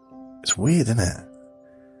 It's weird, isn't it?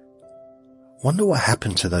 Wonder what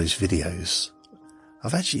happened to those videos.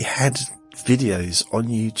 I've actually had videos on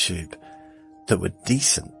YouTube that were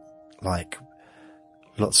decent, like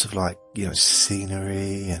lots of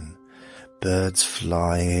scenery and birds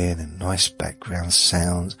flying and nice background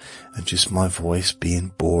sounds, and just my voice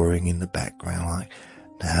being boring in the background, like,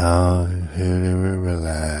 now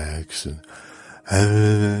relax and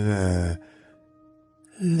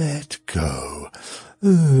let go,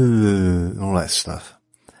 all that stuff.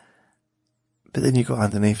 But then you got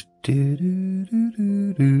underneath, do do do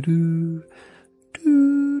do do do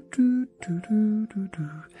do do do do do,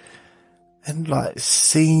 and like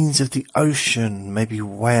scenes of the ocean, maybe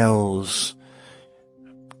whales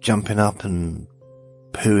jumping up and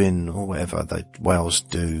pooing or whatever the whales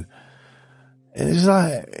do. And it's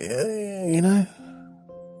like, you know.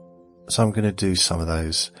 So I'm going to do some of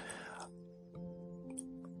those.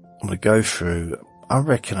 I'm going to go through. I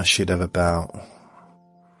reckon I should have about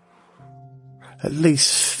at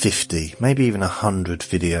least 50, maybe even 100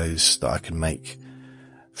 videos that I can make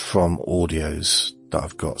from audios that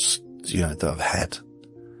I've got, you know, that I've had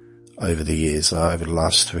over the years, over the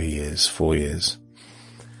last 3 years, 4 years.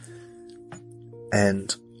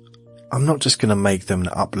 And I'm not just going to make them and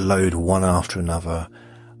upload one after another.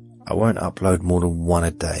 I won't upload more than one a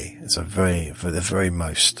day. It's for the very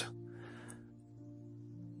most.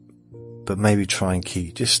 But maybe try and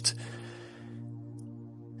just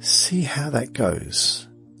see how that goes,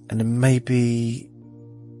 and then maybe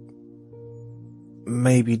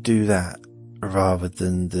do that rather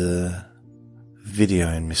than the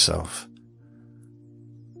videoing myself.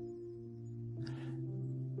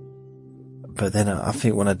 But then I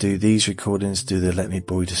think when I do these recordings, do the Let Me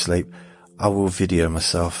Bore You to Sleep, I will video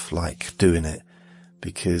myself like doing it,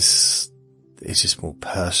 because it's just more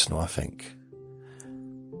personal, I think.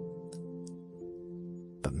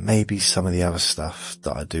 But maybe some of the other stuff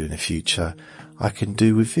that I do in the future, I can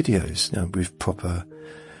do with videos, you know, with proper,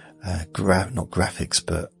 not graphics,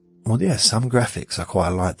 but, well, yeah, some graphics. I quite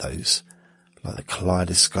like those, like the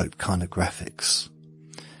kaleidoscope kind of graphics.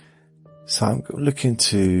 So I'm looking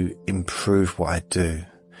to improve what I do.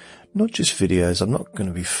 Not just videos. I'm not going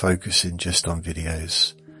to be focusing just on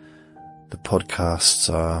videos. The podcasts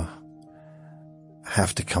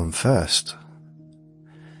have to come first.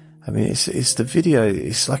 I mean, it's the video,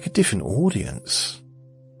 it's like a different audience,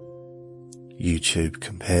 YouTube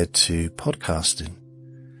compared to podcasting.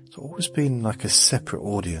 It's always been like a separate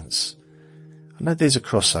audience. I know there's a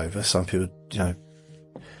crossover.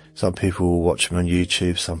 Some people will watch me on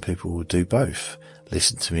YouTube. Some people will do both.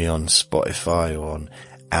 Listen to me on Spotify or on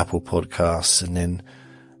Apple Podcasts, and then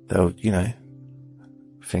they'll, you know,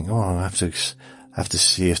 think, oh, I have to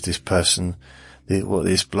see if this person, what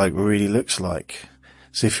this bloke really looks like.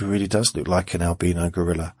 See if he really does look like an albino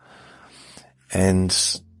gorilla. And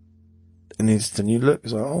then you look,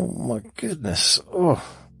 it's like, oh my goodness, oh,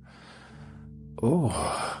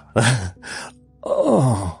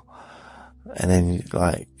 oh. And then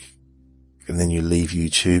you leave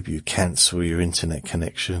YouTube, you cancel your internet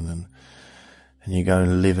connection, and you go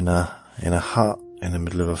and live in a hut in the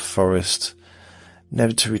middle of a forest,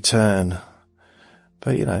 never to return.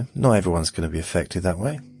 But you know, not everyone's going to be affected that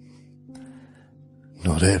way.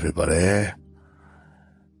 Not everybody.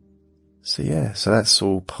 So yeah, so that's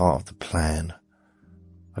all part of the plan.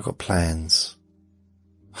 I've got plans.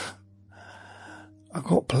 I've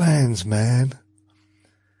got plans, man.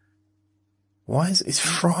 It's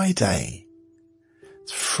Friday.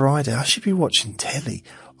 It's Friday. I should be watching telly.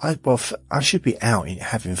 I should be out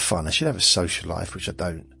having fun. I should have a social life, which I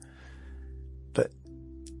don't. But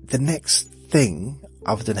the next thing,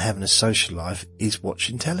 other than having a social life, is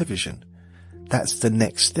watching television. That's the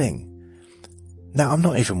next thing. Now, I'm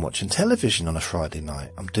not even watching television on a Friday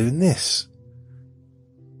night. I'm doing this.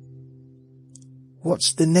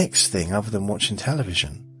 What's the next thing other than watching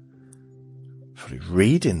television? Probably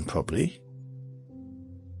reading, probably.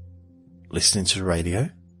 Listening to the radio,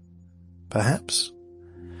 perhaps.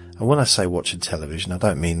 And when I say watching television, I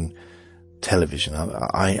don't mean television.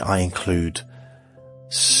 I include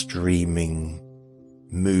streaming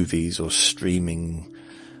movies or streaming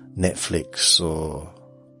Netflix or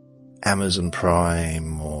Amazon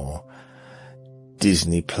Prime or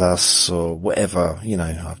Disney Plus or whatever,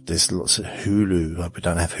 there's lots of Hulu. We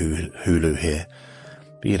don't have Hulu here,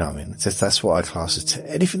 but you know what I mean? That's what I class as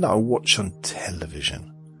anything that I watch on television.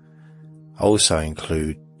 I also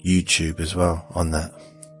include YouTube as well on that,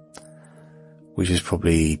 which is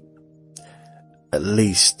probably at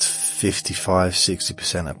least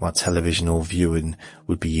 55-60% of my televisional viewing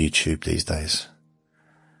would be YouTube these days.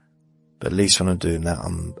 But at least when I'm doing that,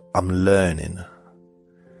 I'm learning,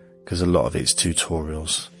 because a lot of it's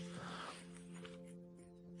tutorials.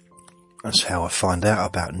 That's how I find out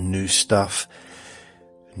about new stuff,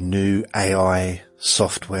 new AI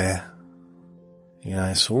software.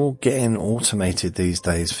 It's all getting automated these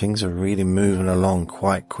days. Things are really moving along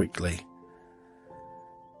quite quickly.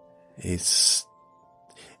 It's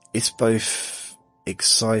both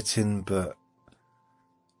exciting, but a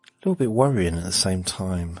little bit worrying at the same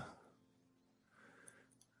time.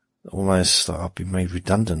 Almost like I've been made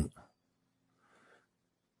redundant.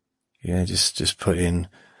 Just put in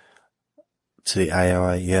to the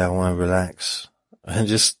AI, I want to relax. And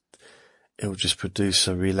it'll just produce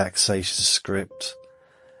a relaxation script.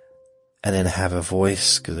 And then have a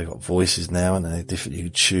voice, because they've got voices now, and they're different.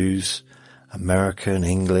 You choose American,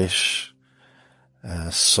 English,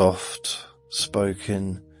 soft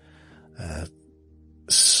spoken,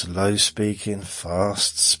 slow speaking,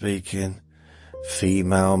 fast speaking,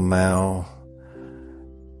 female, male.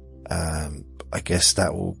 I guess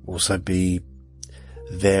that will also be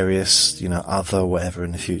various, other, whatever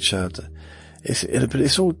in the future. But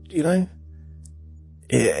it's all,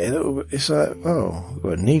 it's like, oh,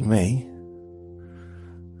 well, need me.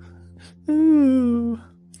 Ooh.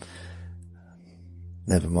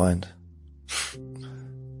 Never mind.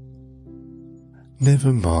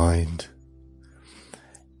 Never mind.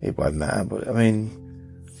 It won't matter, but I mean,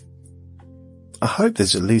 I hope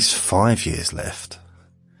there's at least 5 years left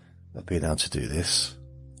of being able to do this.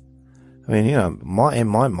 I mean, in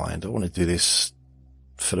my mind, I want to do this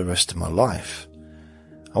for the rest of my life.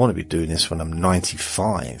 I want to be doing this when I'm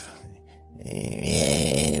 95.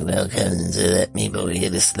 Yeah, welcome to Let Me Bore You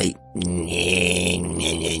to Sleep.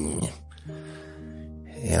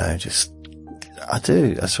 I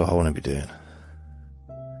do. That's what I want to be doing.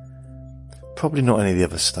 Probably not any of the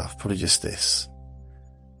other stuff. Probably just this.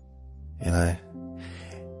 And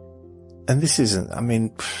this isn't,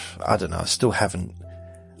 I don't know. I still haven't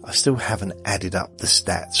added up the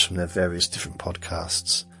stats from the various different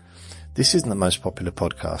podcasts. This isn't the most popular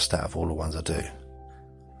podcast out of all the ones I do.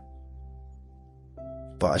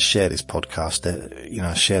 But I share this podcast,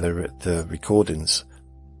 I share the recordings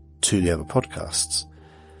to the other podcasts.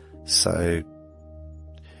 So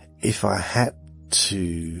if I had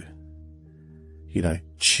to,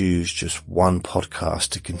 choose just one podcast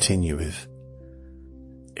to continue with,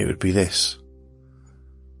 it would be this.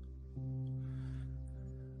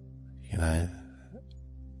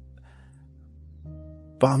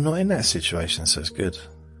 But I'm not in that situation, so it's good.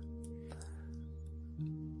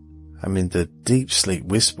 The deep sleep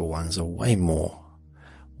whisper ones are way more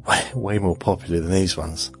popular than these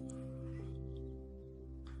ones.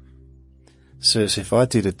 So if I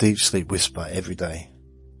did a deep sleep whisper every day,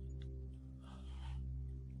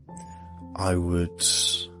 I would,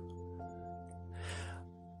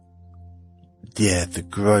 the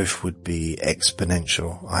growth would be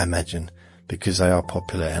exponential, I imagine, because they are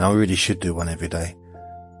popular, and I really should do one every day.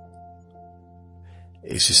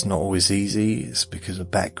 It's just not always easy. It's because of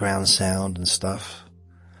background sound and stuff.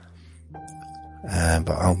 But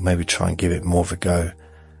I'll maybe try and give it more of a go.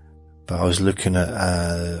 But I was looking at,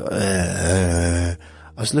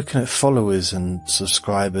 followers and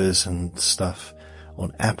subscribers and stuff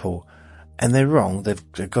on Apple, and they're wrong.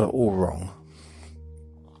 They've got it all wrong.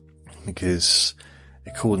 Because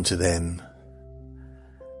according to them,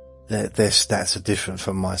 their stats are different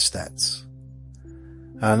from my stats.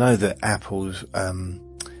 I know that Apple's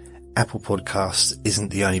Apple Podcasts isn't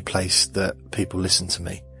the only place that people listen to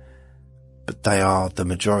me, but they are the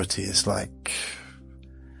majority. It's like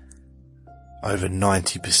over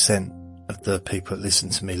 90% of the people that listen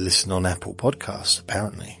to me listen on Apple Podcasts,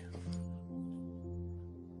 apparently.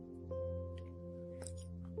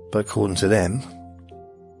 But according to them,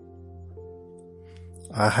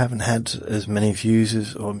 I haven't had as many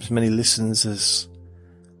views or as many listens as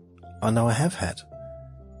I know I have had,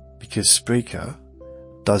 because Spreaker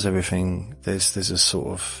does everything. There's a sort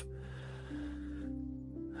of,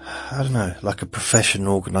 I don't know, like a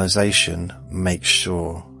professional organisation makes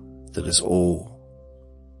sure that it's all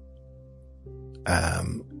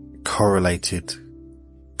correlated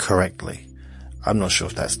correctly. I'm not sure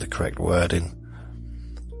if that's the correct wording.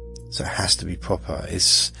 So it has to be proper.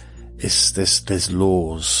 There's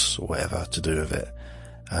laws or whatever to do with it,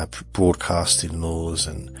 broadcasting laws,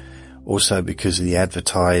 and also because of the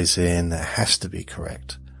advertising, it has to be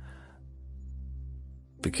correct,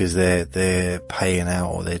 because they're paying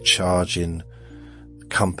out, or they're charging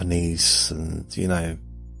companies and, you know,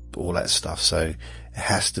 all that stuff. So it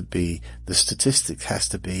has to be, the statistics has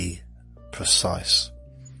to be precise.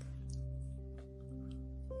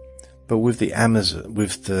 But with the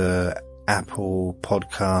Apple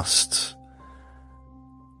Podcast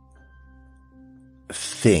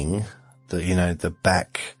thing, that, you know, the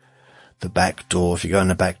back door, if you go in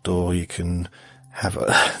the back door, you can have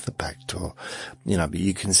the back door, you know, but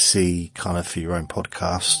you can see kind of for your own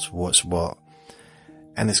podcast what's what,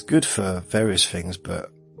 and it's good for various things.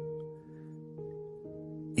 But,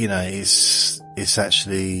 you know, it's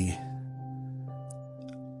actually,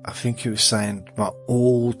 I think he was saying my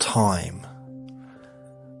all time,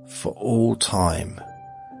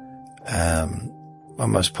 my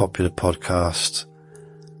most popular podcast,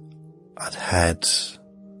 I'd had,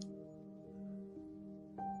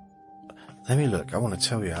 let me look, I want to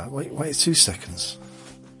tell you, wait 2 seconds.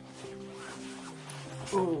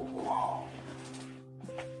 Ooh.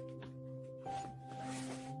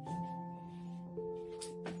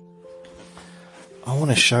 I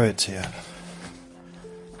want to show it to you.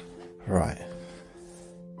 Right.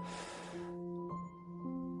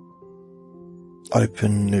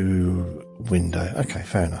 Open new window. Okay,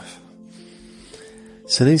 fair enough.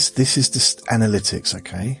 So this is the analytics,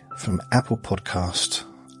 okay, from Apple Podcast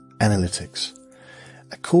Analytics.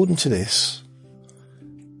 According to this,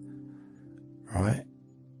 right,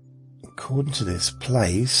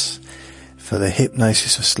 plays for the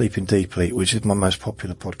Hypnosis of Sleeping Deeply, which is my most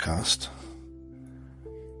popular podcast.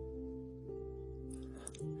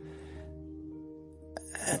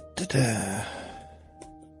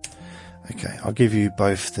 Okay, I'll give you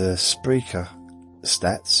both the Spreaker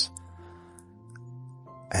stats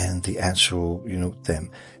and the actual, you know, them.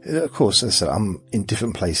 Of course, as I said, I'm in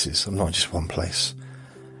different places. I'm not just one place.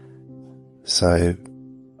 So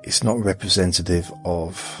it's not representative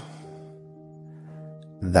of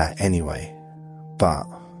that anyway. But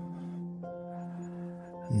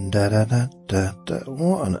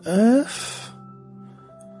what on earth?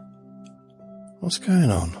 What's going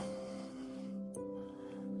on?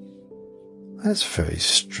 That's very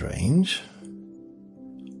strange.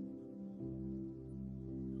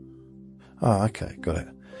 Oh, okay, got it.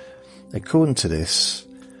 According to this,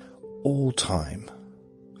 all time,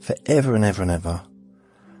 forever and ever and ever,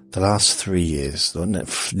 the last 3 years, or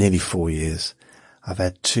nearly 4 years, I've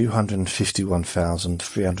had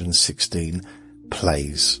 251,316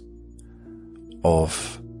 plays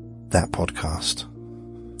of that podcast.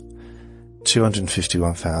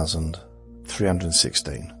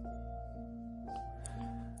 251,316.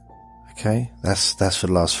 Okay, that's for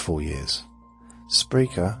the last 4 years.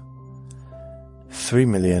 Spreaker,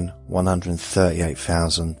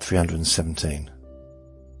 3,138,317.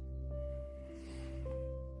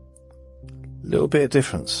 Little bit of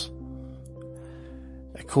difference.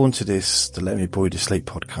 According to this, the Let Me Bore You to Sleep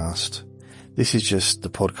podcast, this is just the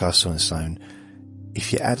podcast on its own.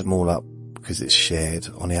 If you add them all up, because it's shared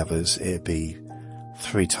on the others, it'd be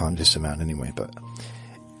 3 times this amount anyway. But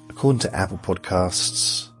according to Apple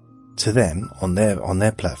Podcasts, to them, on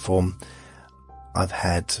their platform, I've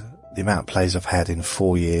had, the amount of plays I've had in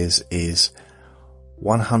 4 years is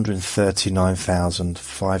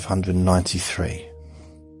 139,593.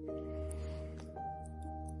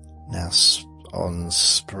 Now, on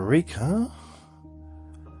Spreaker,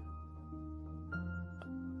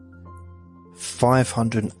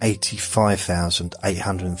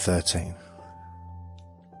 585,813.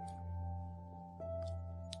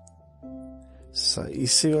 So you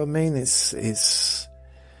see what I mean? It's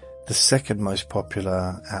the second most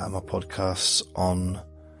popular out of my podcasts on,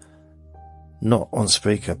 not on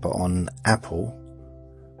Spreaker, but on Apple,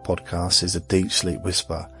 podcast is A Deep Sleep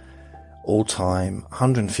Whisper. All time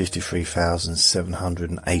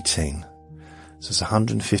 153,718. So it's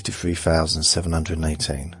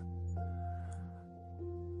 153,718.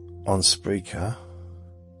 On Spreaker,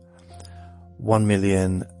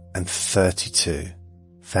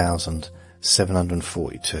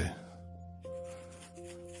 1,032,742.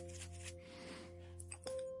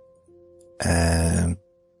 And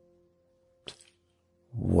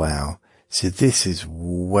wow. So this is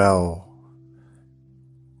what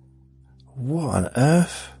on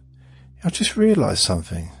earth? I just realised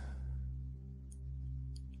something.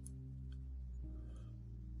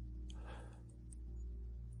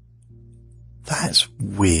 That's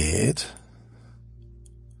weird.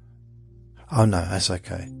 Oh no, that's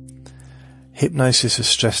okay. Hypnosis for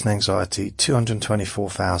stress and anxiety,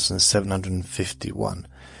 224,751.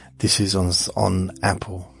 This is on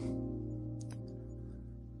Apple.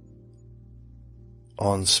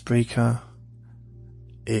 On Spreaker,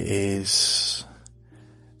 it is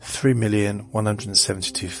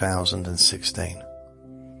 3,172,016.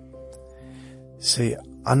 See,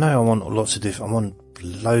 I know I'm on loads of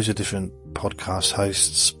different podcast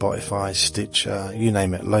hosts, Spotify, Stitcher, you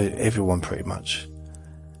name it, everyone pretty much.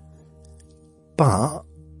 But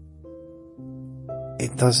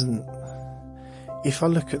it doesn't. If I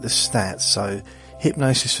look at the stats, so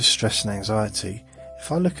hypnosis for stress and anxiety, if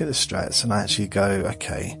I look at the stats and I actually go,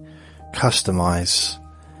 okay, customize,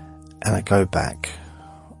 and I go back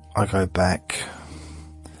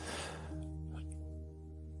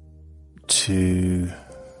to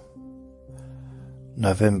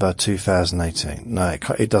November 2018. No,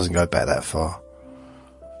 it doesn't go back that far.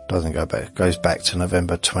 Doesn't go back. It goes back to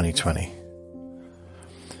November 2020.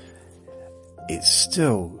 It's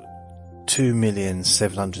still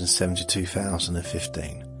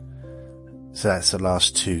 2,772,015. So that's the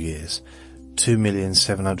last 2 years.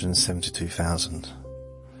 2,772,000.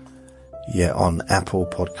 Yeah, on Apple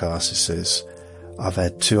Podcasts it says I've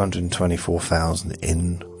had 224,000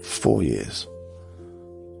 in 4 years.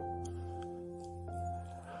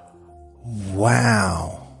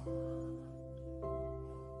 Wow.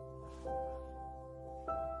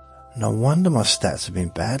 No wonder my stats have been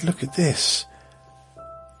bad. Look at this.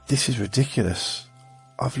 This is ridiculous.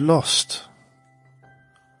 I've lost.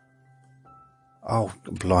 Oh,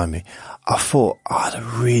 blimey. I thought I had a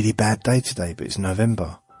really bad day today, but it's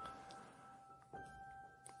November.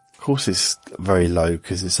 Of course it's very low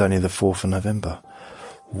because it's only the 4th of November.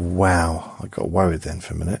 Wow. I got worried then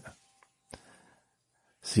for a minute.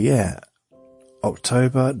 So yeah,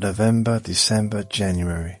 October, November, December,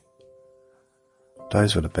 January.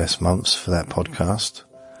 Those were the best months for that podcast.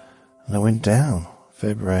 And I went down.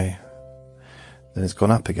 February. Then it's gone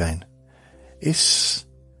up again. It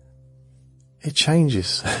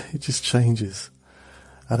changes. It just changes.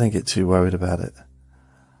 I don't get too worried about it.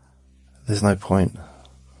 There's no point.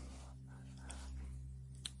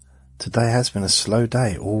 Today has been a slow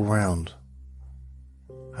day all round.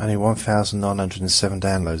 Only 1,907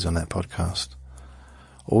 downloads on that podcast.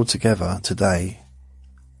 Altogether, today,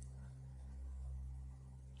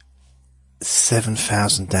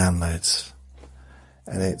 7,000 downloads.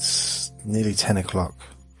 And it's nearly 10 o'clock.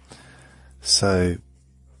 So,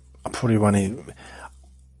 I probably running.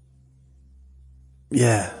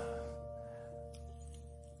 Yeah.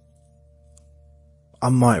 I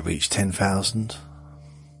might reach 10,000.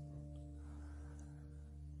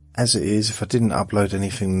 As it is, if I didn't upload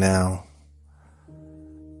anything now,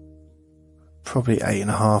 probably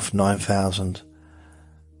 8,500, 9,000.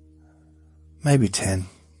 Maybe 10.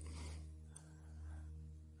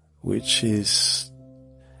 Which is,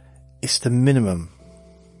 it's the minimum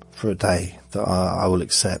for a day that I will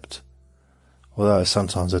accept. Although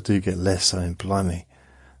sometimes I do get less, I mean, blimey.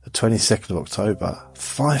 The 22nd of October,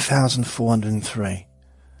 5,403.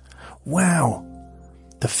 Wow!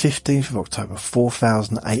 The 15th of October,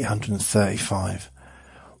 4,835.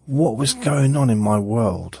 What was going on in my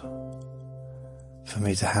world for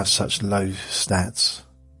me to have such low stats?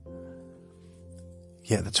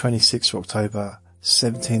 Yet the 26th of October,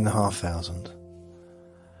 17,500.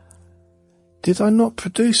 Did I not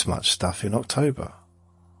produce much stuff in October?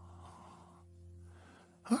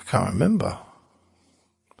 I can't remember.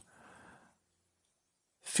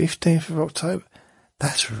 15th of October.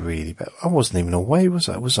 That's really bad. I wasn't even away, was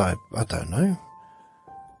I? I don't know.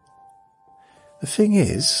 The thing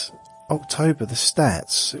is, October, the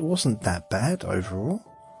stats, it wasn't that bad overall.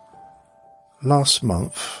 Last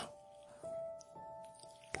month,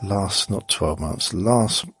 not 12 months,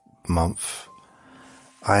 last month,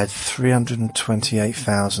 I had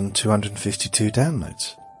 328,252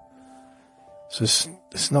 downloads. So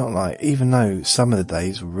it's not like, even though some of the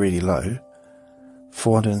days were really low,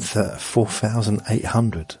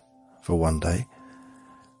 4,800 for one day.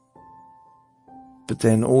 But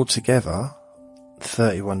then altogether,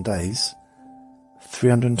 31 days,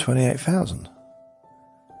 328,000.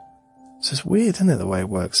 So it's weird, isn't it, the way it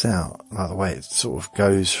works out? Like the way it sort of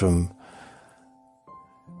goes from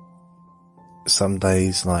some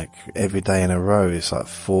days, like every day in a row, it's like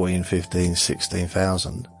 14, 15,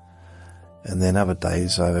 16,000. And then other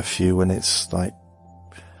days I have a few when it's like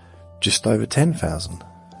just over 10,000.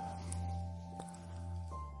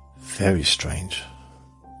 Very strange.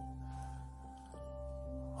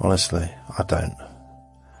 Honestly, I don't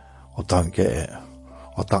get it.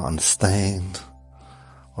 I don't understand.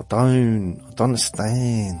 I don't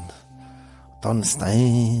understand.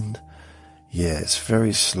 Yeah, it's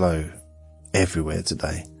very slow everywhere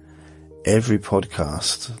today. Every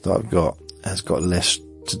podcast that I've got has got less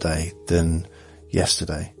today than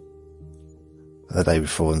yesterday, the day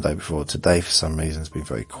before and the day before. Today, for some reason, has been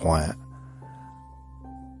very quiet.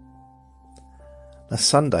 Now,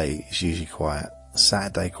 Sunday is usually quiet.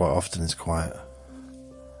 Saturday quite often is quiet.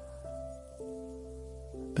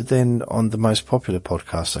 But then on the most popular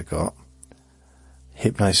podcast I got,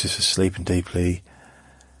 Hypnosis for Sleeping Deeply,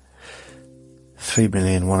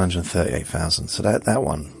 3,138,000. So that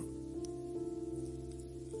one.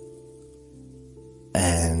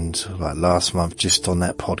 And like last month, just on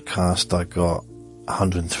that podcast, I got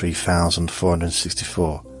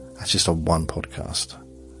 103,464. That's just on one podcast.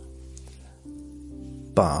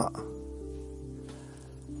 But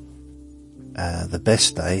the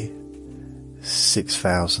best day,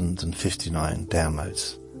 6,059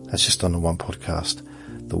 downloads. That's just on the one podcast.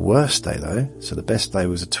 The worst day though, so the best day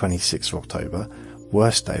was the 26th of October.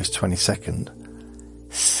 Worst day was 22nd,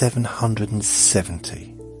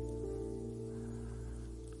 770.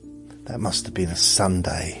 That must have been a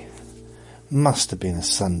Sunday. Must have been a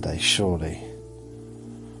Sunday, surely.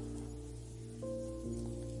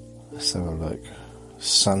 Let's have a look.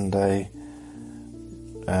 Sunday.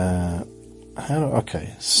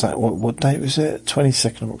 Okay. So what date was it?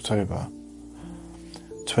 22nd of October.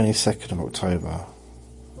 22nd of October.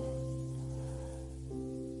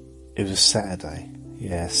 It was a Saturday.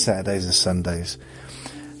 Yeah, Saturdays and Sundays.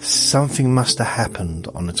 Something must have happened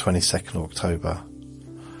on the 22nd of October.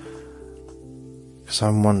 Because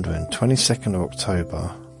I'm wondering, 22nd of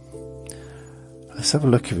October. Let's have a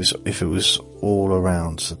look if it was all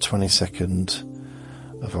around. So 22nd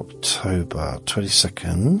of October,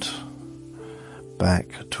 22nd, back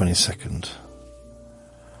 22nd.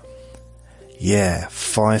 Yeah,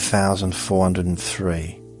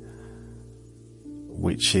 5,403,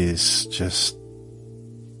 which is just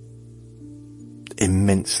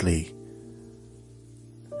immensely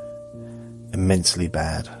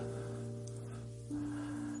bad.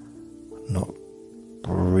 Not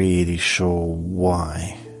really sure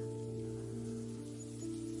why.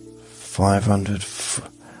 500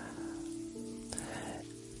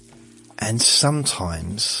 and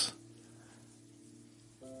sometimes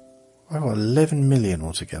I got 11 million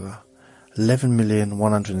altogether.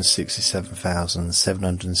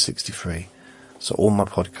 11,167,763. So all my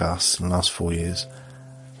podcasts in the last 4 years,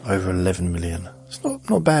 over 11 million. It's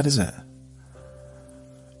not bad, is it?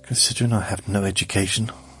 Considering I have no education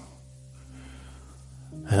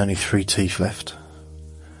and only 3 teeth left.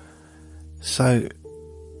 So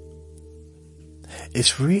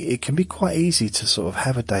it can be quite easy to sort of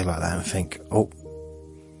have a day like that and think,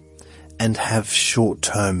 and have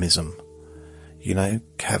short-termism,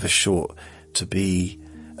 to be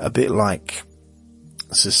a bit like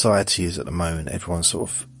society is at the moment. Everyone's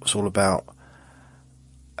it's all about,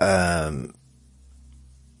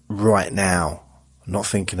 right now, not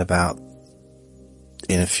thinking about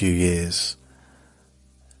in a few years,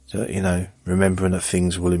 remembering that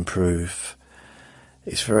things will improve.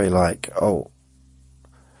 It's very like,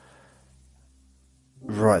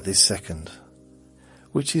 right this second,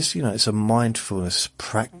 which is, it's a mindfulness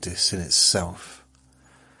practice in itself.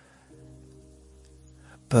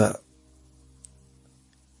 But,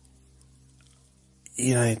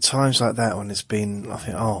 times like that when it's been, I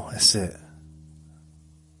think, that's it.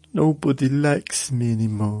 Nobody likes me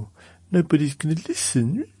anymore. Nobody's going to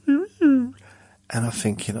listen. And I'm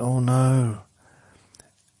thinking, oh no.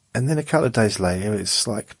 And then a couple of days later, it's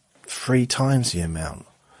like 3 times the amount.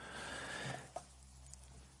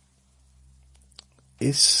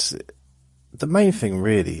 The main thing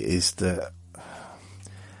really is that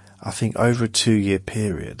I think over a 2-year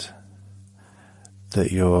period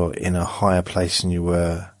that you're in a higher place than you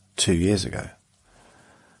were 2 years ago.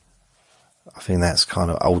 I think that's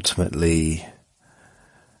kind of ultimately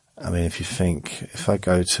I mean, if you think, if I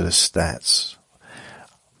go to the stats,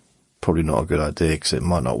 probably not a good idea because it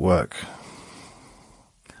might not work.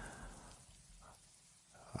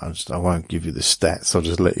 I won't give you the stats, I'll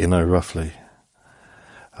just let you know roughly.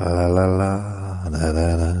 La la la, la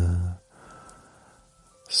la la.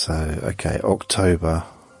 So, okay, October,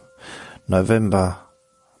 November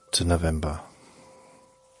to November.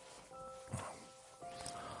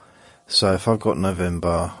 So if I've got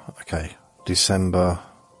November, okay, December,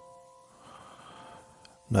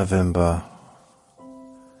 November.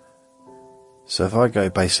 So if I go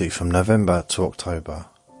basically from November to October,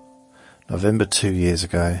 November 2 years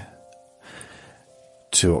ago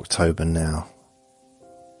to October now,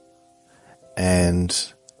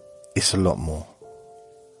 and it's a lot more.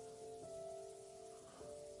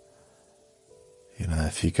 You know,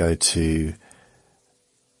 if you go to,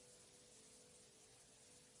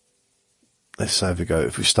 let's say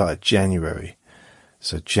if we start at January,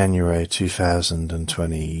 so January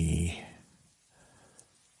 2020,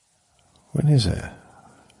 when is it?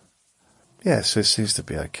 Yeah, so it seems to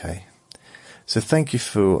be okay. So thank you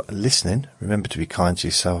for listening. Remember to be kind to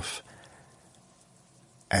yourself,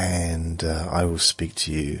 and I will speak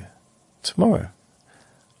to you tomorrow.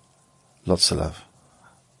 Lots of love.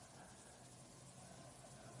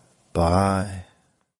 Bye.